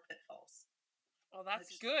lot more pitfalls. Well,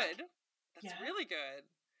 that's good. That's Yeah. really good.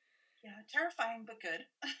 Yeah, terrifying, but good.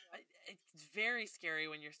 It's very scary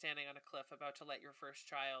when you're standing on a cliff about to let your first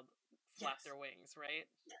child flap Yes. their wings, right?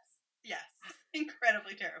 Yes.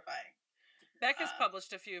 Incredibly terrifying. Becca's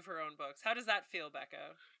published a few of her own books. How does that feel,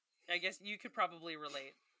 Becca? I guess you could probably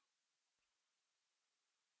relate.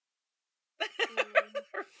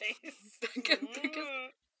 Her face. Because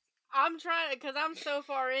I'm trying, because I'm so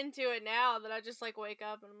far into it now that I just, like, wake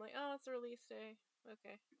up and I'm like, oh, it's a release day.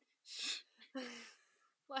 Okay.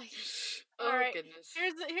 Like, Oh, all right, goodness.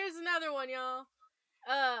 here's another one, y'all.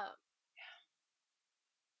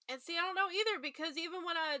 And see, I don't know either, because even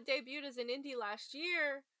when I debuted as an indie last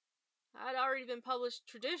year, I'd already been published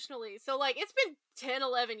traditionally. So, like, it's been 10,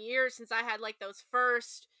 11 years since I had, like, those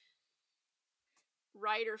first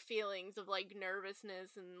writer feelings of, like,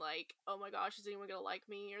 nervousness and, like, oh my gosh, is anyone gonna like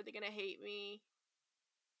me? Are they gonna hate me?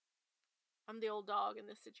 I'm the old dog in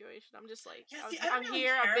this situation. I'm just like, yeah, see, I'm really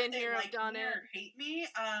here, I've been if they here, like I've done me it. or hate me.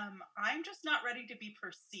 I'm just not ready to be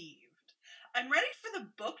perceived. I'm ready for the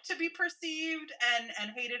book to be perceived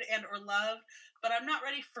and hated and or loved, but I'm not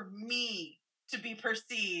ready for me to be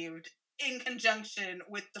perceived in conjunction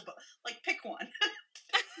with the book. Like, pick one.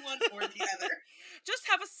 One or the other. Just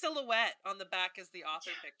have a silhouette on the back as the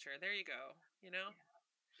author picture. There you go. You know?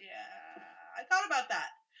 Yeah. I thought about that,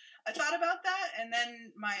 and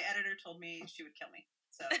then my editor told me she would kill me.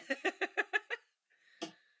 So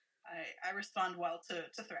I respond well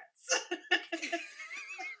to threats.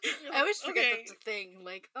 I always forget that's a thing.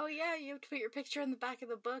 Like, oh yeah, you have to put your picture on the back of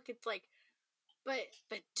the book. It's like,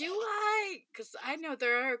 but do I? Because I know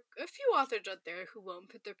there are a few authors out there who won't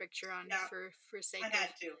put their picture on for sake of. I had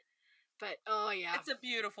to. But oh yeah, it's a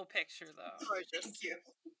beautiful picture though. Gorgeous. Thank you.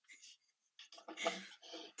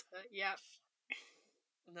 Yeah.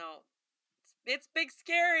 No, it's big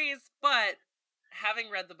scaries, but having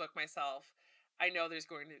read the book myself, I know there's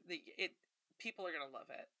going to people are going to love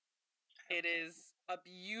it. It is a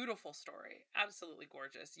beautiful story, absolutely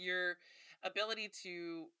gorgeous. Your ability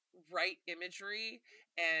to write imagery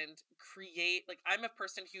and create, like, I'm a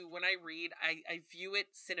person who, when I read, I view it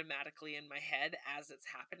cinematically in my head as it's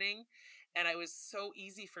happening, and it was so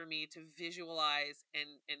easy for me to visualize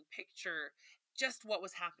and picture just what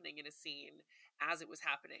was happening in a scene as it was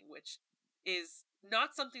happening, which is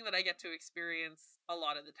not something that I get to experience a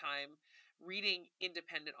lot of the time reading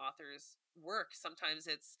independent authors' work. Sometimes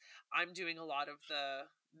I'm doing a lot of the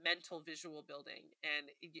mental visual building, and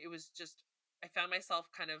it was just, I found myself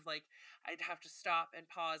kind of like, I'd have to stop and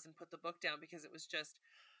pause and put the book down, because it was just,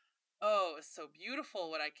 oh, it was so beautiful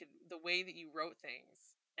the way that you wrote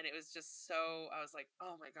things. And it was just so, I was like,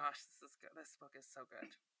 oh my gosh, this is good. This book is so good.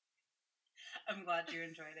 I'm glad you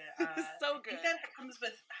enjoyed it. So good. I think that comes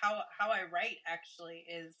with how I write, actually,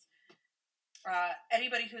 is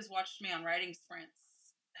anybody who's watched me on writing sprints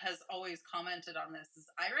has always commented on this, is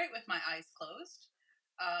I write with my eyes closed,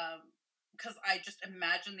 because I just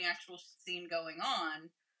imagine the actual scene going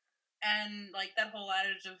on. And, like, that whole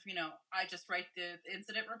adage of, you know, I just write the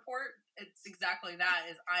incident report, it's exactly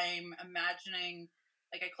that, is I'm imagining,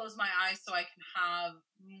 like, I close my eyes so I can have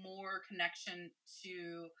more connection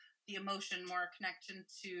to the emotion, more connection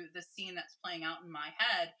to the scene that's playing out in my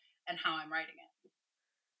head and how I'm writing it.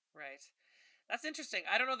 Right. That's interesting.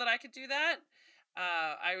 I don't know that I could do that.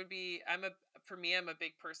 I'm a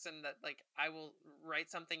big person that, like, I will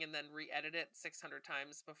write something and then re-edit it 600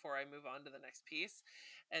 times before I move on to the next piece.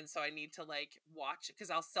 And so I need to, like, watch, because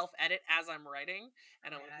I'll self-edit as I'm writing,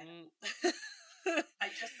 and I'm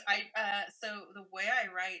like, so the way I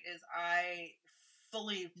write is I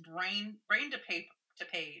fully brain to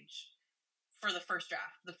page for the first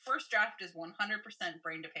draft. The first draft is 100%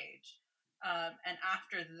 brain to page. And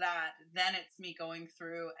after that, then it's me going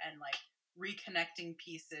through and, like, reconnecting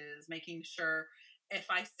pieces, making sure if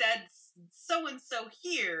I said so and so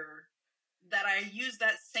here, that I use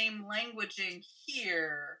that same languaging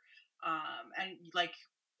here. And like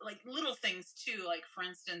little things too. Like, for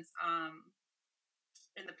instance,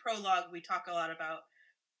 in the prologue, we talk a lot about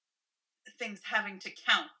things having to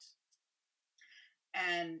count.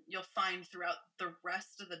 And you'll find throughout the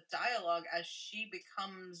rest of the dialogue, as she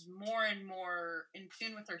becomes more and more in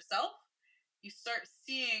tune with herself, you start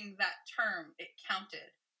seeing that term, it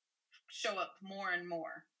counted, show up more and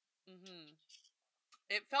more. Mm-hmm.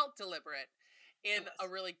 It felt deliberate in a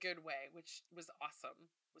really good way, which was awesome.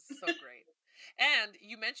 It was so great. And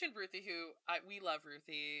you mentioned Ruthie, who we love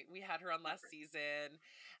Ruthie. We had her on last season,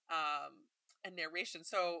 and narration.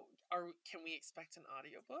 So, can we expect an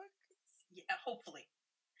audiobook? Yeah, hopefully.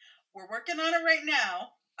 We're working on it right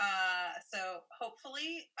now. So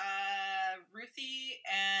hopefully, Ruthie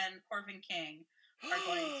and Corvin King are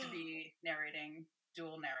going to be narrating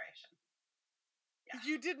dual narration. Yeah.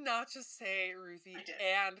 You did not just say Ruthie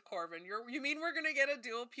and Corvin. You mean we're gonna get a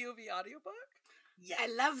dual POV audiobook? Yes. I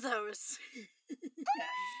love those. Yes.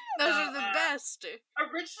 Those are the best.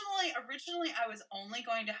 Originally, I was only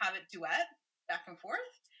going to have it duet, back and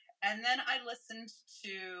forth, and then I listened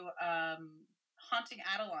to Haunting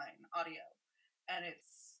Adeline audio, and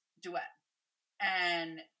it's duet,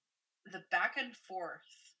 and the back and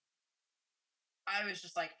forth, I was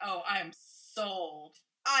just like, oh, I am sold.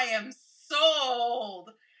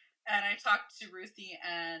 And I talked to Ruthie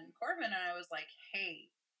and Corbin, and I was like,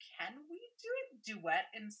 hey, can we do it duet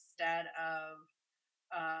instead of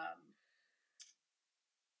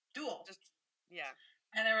dual? Yeah.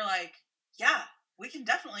 And they were like, yeah, we can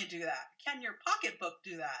definitely do that. Can your pocketbook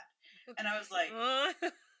do that? And I was like, I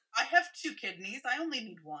have 2 kidneys. I only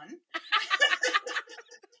need 1.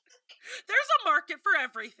 There's a market for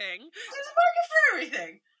everything.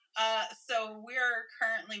 So we're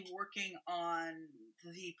currently working on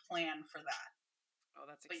the plan for that. Oh,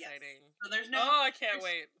 that's exciting. Yes. So there's no. Oh, I can't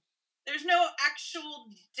wait. There's no actual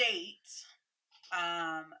date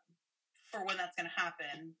for when that's going to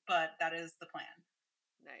happen, but that is the plan.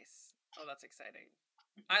 Nice. Oh, that's exciting.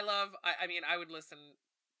 I mean, I would listen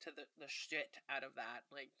to the shit out of that.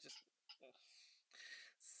 Like, just.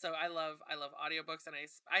 So I love audiobooks, and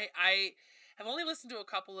I have only listened to a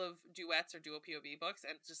couple of duets or dual POV books,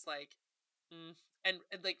 and it's just like, and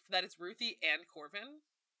like that is Ruthie and Corvin.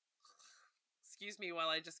 Excuse me while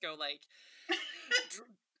I just go like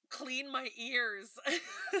clean my ears.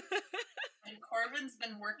 And Corvin's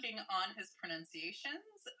been working on his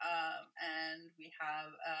pronunciations, and we have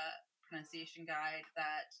a pronunciation guide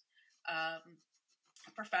that a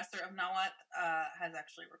professor of Nawat has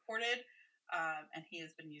actually recorded. And he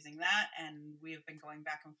has been using that, and we have been going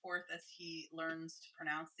back and forth as he learns to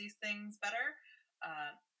pronounce these things better,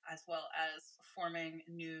 as well as forming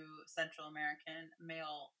new Central American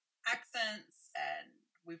male accents, and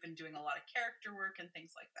we've been doing a lot of character work and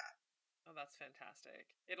things like that. Oh, that's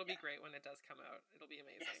fantastic. It'll be great when it does come out. It'll be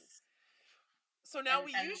amazing. Yes. So now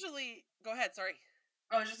we usually... Go ahead, sorry.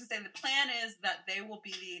 I was just going to say, the plan is that they will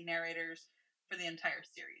be the narrators for the entire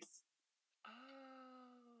series.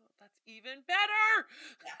 That's even better.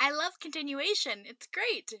 Yeah. I love continuation. It's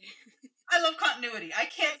great. I love continuity. I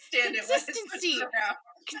can't stand it when it's switched around.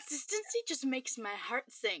 Consistency just makes my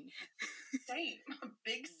heart sing. Same.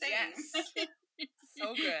 Big same. Yes.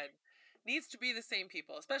 So good. Needs to be the same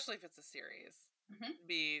people, especially if it's a series.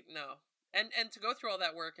 Mm-hmm. And to go through all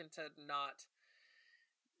that work and to not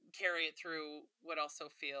carry it through would also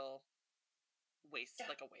feel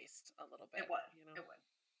like a waste a little bit. It would. You know? It would.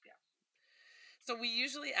 So we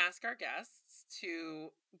usually ask our guests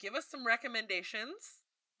to give us some recommendations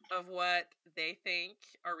of what they think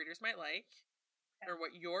our readers might like, or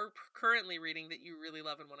what you're currently reading that you really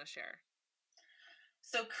love and want to share.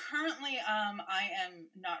 So currently, I am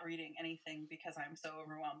not reading anything because I'm so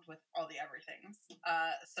overwhelmed with all the everythings.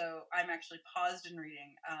 So I'm actually paused in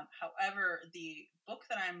reading. However, the book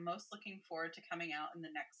that I'm most looking forward to coming out in the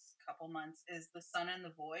next couple months is The Sun and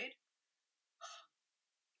the Void.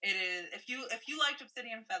 It is, if you liked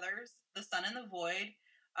Obsidian Feathers, The Sun and the Void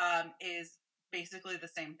is basically the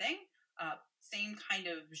same thing. Same kind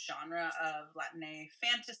of genre of Latine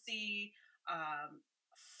fantasy.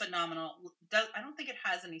 Phenomenal. I don't think it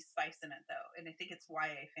has any spice in it though, and I think it's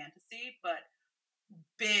YA fantasy, but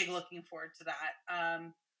big looking forward to that.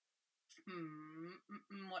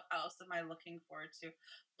 What else am I looking forward to?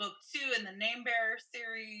 Book 2 in the Name Bearer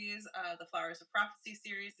series, the Flowers of Prophecy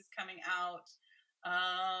series is coming out.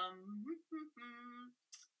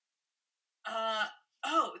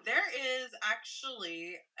 There is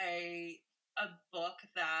actually a book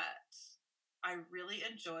that I really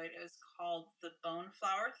enjoyed. It was called The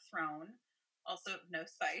Boneflower Throne, also no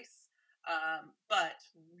spice, but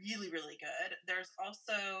really, really good. There's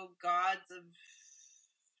also Gods of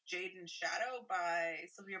Jade and Shadow by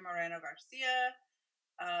Silvia Moreno Garcia.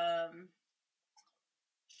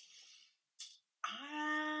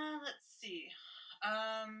 Let's see.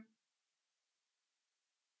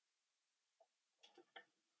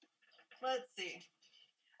 Let's see.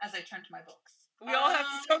 As I turn to my books. We all have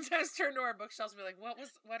to sometimes turn to our bookshelves and be like, what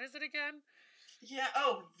is it again? Yeah.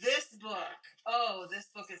 This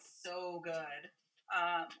book is so good.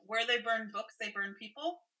 Where they burn books, they burn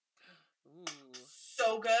people. Ooh.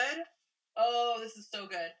 So good. Oh, this is so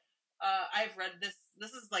good. I've read this.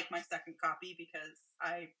 This is like my second copy because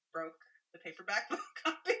I broke the paperback book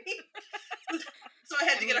copy. So I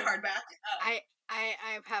had to get a hardback.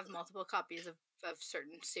 I have multiple copies of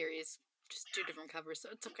certain series, just 2 different covers, so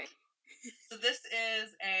it's okay. So this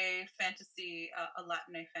is a fantasy, a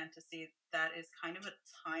Latin fantasy that is kind of a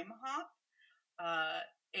time hop.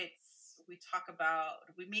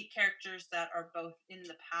 We meet characters that are both in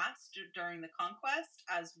the past during the conquest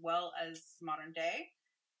as well as modern day.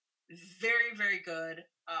 Very, very good.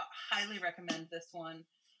 Highly recommend this one.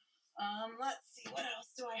 Let's see, what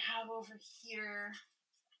else do I have over here?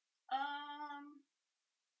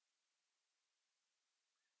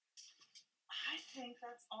 I think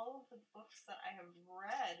that's all of the books that I have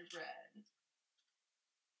read.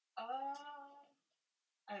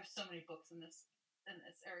 I have so many books in this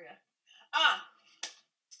area.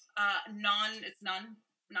 It's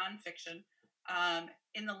non-fiction.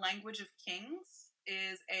 In the Language of Kings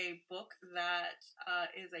is a book that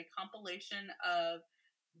is a compilation of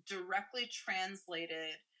directly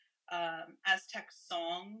translated Aztec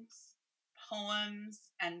songs,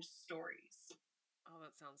 poems, and stories. Oh,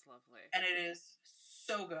 that sounds lovely. And it is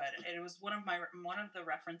so good. It was one of the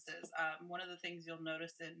references. One of the things you'll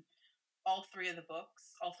notice in all 3 of the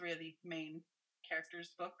books, all 3 of the main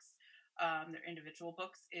characters' books, their individual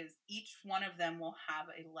books, is each one of them will have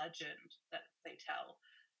a legend that they tell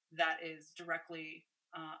that is directly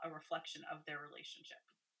a reflection of their relationship.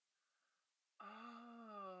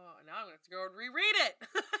 Oh, now I'm going to have to go and reread it.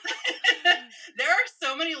 There are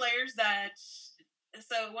so many layers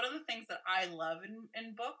so one of the things that I love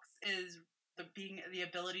in books is the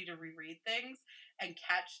ability to reread things and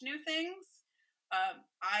catch new things.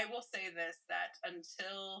 I will say this, that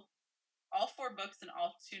until all 4 books and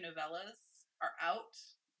all 2 novellas are out,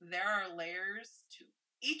 there are layers to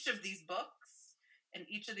each of these books and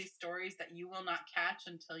each of these stories that you will not catch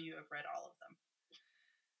until you have read all of them.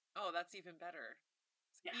 Oh, that's even better.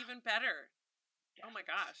 Yeah. Even better. Yeah. Oh my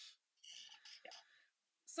gosh. Yeah.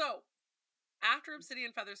 So, after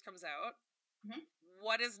Obsidian Feathers comes out,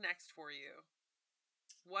 what is next for you?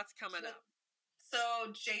 What's coming up?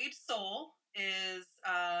 So, Jade Soul is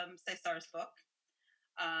Cesar's book.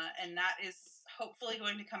 And that is hopefully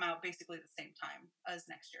going to come out basically at the same time as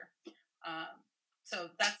next year.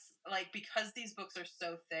 So that's because these books are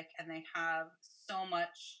so thick and they have so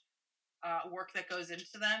much work that goes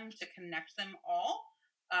into them to connect them all.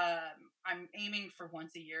 I'm aiming for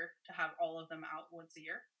once a year to have all of them out once a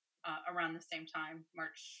year around the same time,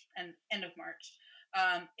 March and end of March.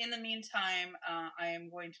 In the meantime, I am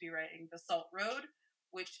going to be writing The Salt Road,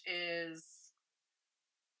 which is,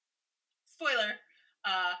 spoiler,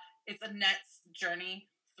 it's Annette's journey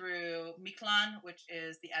through Mictlan, which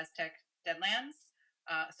is the Aztec Deadlands.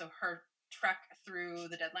 So her trek through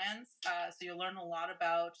the Deadlands. So you'll learn a lot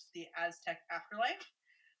about the Aztec afterlife.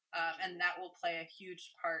 And that will play a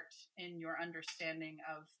huge part in your understanding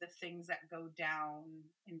of the things that go down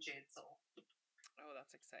in Jade Soul. Oh,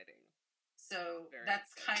 that's exciting. So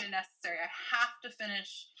that's kind of necessary. I have to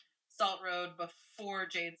finish Salt Road before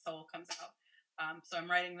Jade Soul comes out. So I'm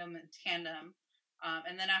writing them in tandem.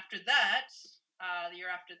 And then after that, the year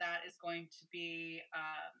after that is going to be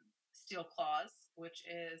Steel Claws, which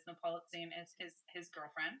is Napolitane is his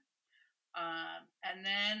girlfriend. And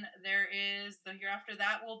then there is, the year after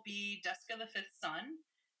that will be Duska the Fifth Son.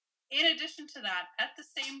 In addition to that, at the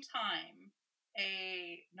same time,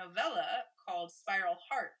 a novella called Spiral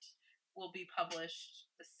Heart will be published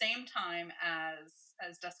the same time as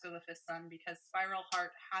Duska the Fifth Son, because Spiral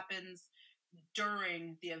Heart happens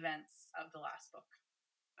during the events of the last book.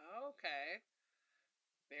 Okay.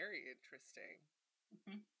 Very interesting.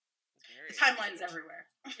 Mm-hmm. Very the timeline's everywhere.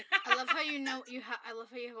 I love how you know I love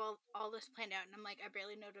how you have all this planned out, and I'm like, I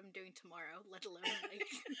barely know what I'm doing tomorrow, let alone like.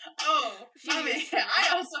 I mean, I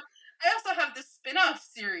also have the spin-off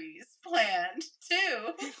series planned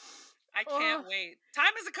too. I can't wait.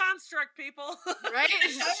 Time is a construct, people. Right?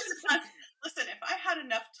 Listen, if I had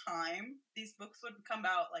enough time, these books would come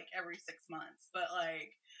out like every 6 months. But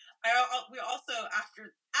like, we also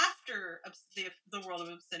after the world of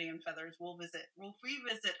Obsidian Feathers, we'll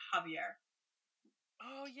revisit Javier.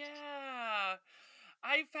 Oh yeah,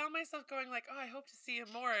 I found myself going like, oh, I hope to see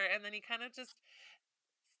him more, and then he kind of just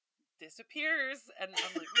disappears, and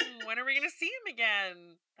I'm like, when are we gonna see him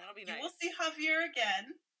again? That'll be nice. You will see Javier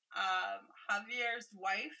again. Javier's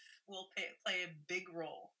wife will play a big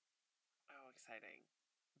role. Oh, exciting!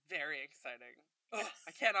 Very exciting! Yes. Oh,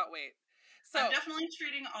 I cannot wait. So I'm definitely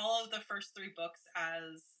treating all of the first 3 books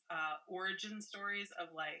as origin stories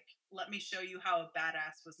of like, let me show you how a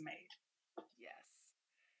badass was made. Yes,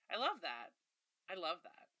 I love that. I love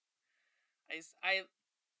that. I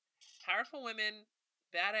powerful women,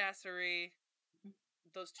 badassery.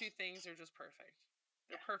 Those 2 things are just perfect.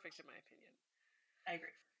 They're perfect in my opinion. I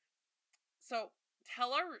agree. So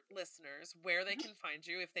tell our listeners where they can find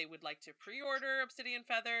you if they would like to pre-order Obsidian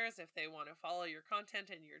Feathers, if they want to follow your content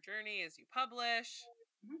and your journey as you publish.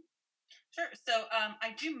 Sure. So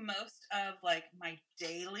I do most of like my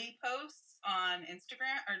daily posts on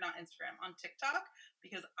Instagram, or not Instagram, on TikTok,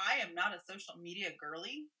 because I am not a social media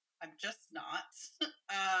girly. I'm just not.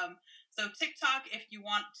 So TikTok, if you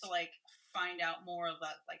want to like find out more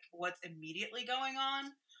about like what's immediately going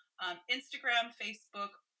on, Instagram,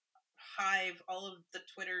 Facebook, Hive, all of the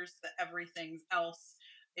Twitters, the everything else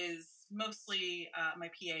is mostly my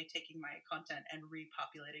PA taking my content and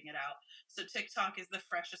repopulating it out. So TikTok is the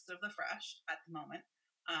freshest of the fresh at the moment.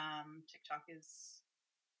 TikTok is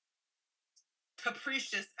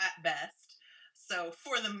capricious at best. So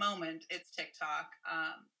for the moment, it's TikTok.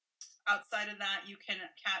 Outside of that, you can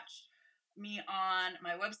catch me on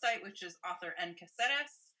my website, which is author N.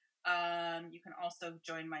 Càceres. You can also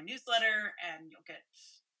join my newsletter, and you'll get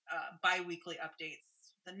bi-weekly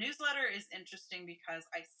updates. The newsletter is interesting because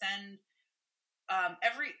I send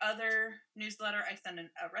every other newsletter I send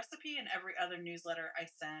a recipe, and every other newsletter I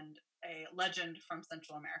send a legend from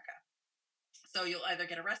Central America. So you'll either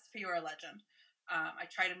get a recipe or a legend. I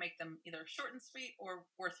try to make them either short and sweet or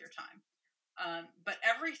worth your time. But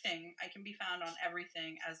everything, I can be found on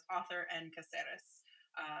everything as author N. Càceres,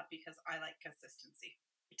 because I like consistency.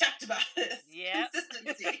 We talked about this. Yeah.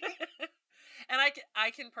 Consistency. And I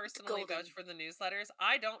can personally vouch for the newsletters.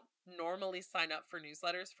 I don't normally sign up for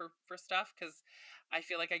newsletters for stuff because I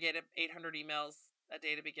feel like I get 800 emails a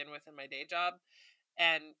day to begin with in my day job.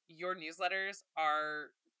 And your newsletters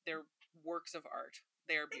they're works of art.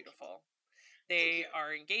 They are beautiful. They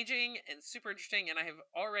are engaging and super interesting. And I have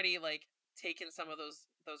already like taken some of those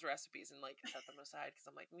recipes and like set them aside because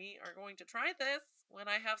I'm like, we are going to try this when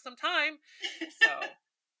I have some time. So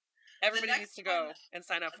everybody needs to go and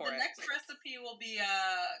sign up for it. The next recipe will be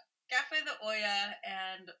café de olla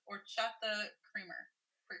and horchata creamer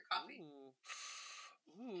for your coffee.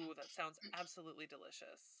 Ooh, that sounds absolutely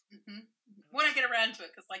delicious. Mm-hmm. When I get around to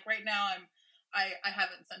it, because like right now I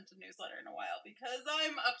haven't sent a newsletter in a while because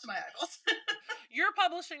I'm up to my eyeballs. You're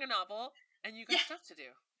publishing a novel, and you got stuff to do.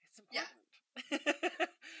 It's important. Yeah.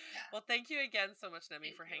 Well, thank you again so much,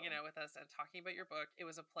 Nemi, for hanging out with us and talking about your book. It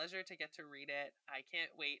was a pleasure to get to read it. I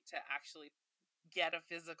can't wait to actually get a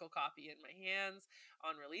physical copy in my hands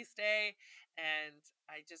on release day. And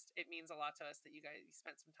it means a lot to us that you guys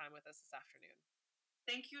spent some time with us this afternoon.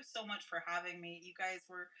 Thank you so much for having me. You guys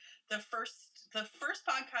were the first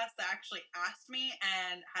podcast that actually asked me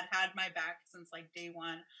and had my back since like day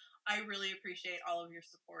one. I really appreciate all of your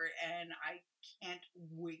support, and I can't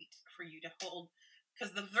wait for you to hold,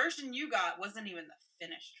 because the version you got wasn't even the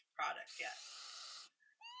finished product yet.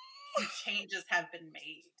 Some changes have been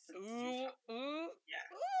made. Yeah.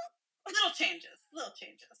 Little changes.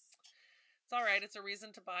 It's all right. It's a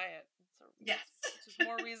reason to buy it. Yes. There's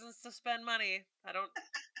more reasons to spend money. I don't...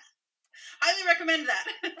 Highly recommend that.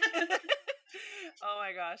 Oh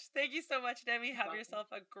my gosh. Thank you so much, Nemi. Have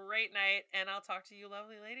yourself a great night, and I'll talk to you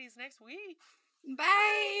lovely ladies next week.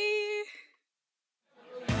 Bye!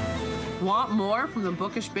 Want more from the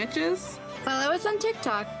Bookish Bitches? Follow us on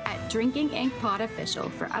TikTok at Drinking Ink Pod Official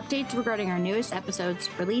for updates regarding our newest episodes,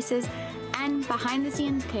 releases, and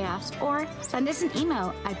behind-the-scenes chaos, or send us an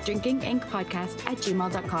email at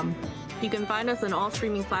drinkinginkpodcast@gmail.com. You can find us on all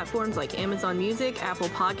streaming platforms like Amazon Music, Apple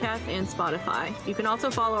Podcasts, and Spotify. You can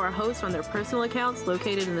also follow our hosts on their personal accounts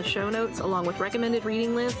located in the show notes, along with recommended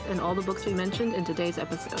reading lists and all the books we mentioned in today's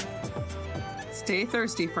episode. Stay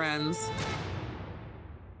thirsty, friends.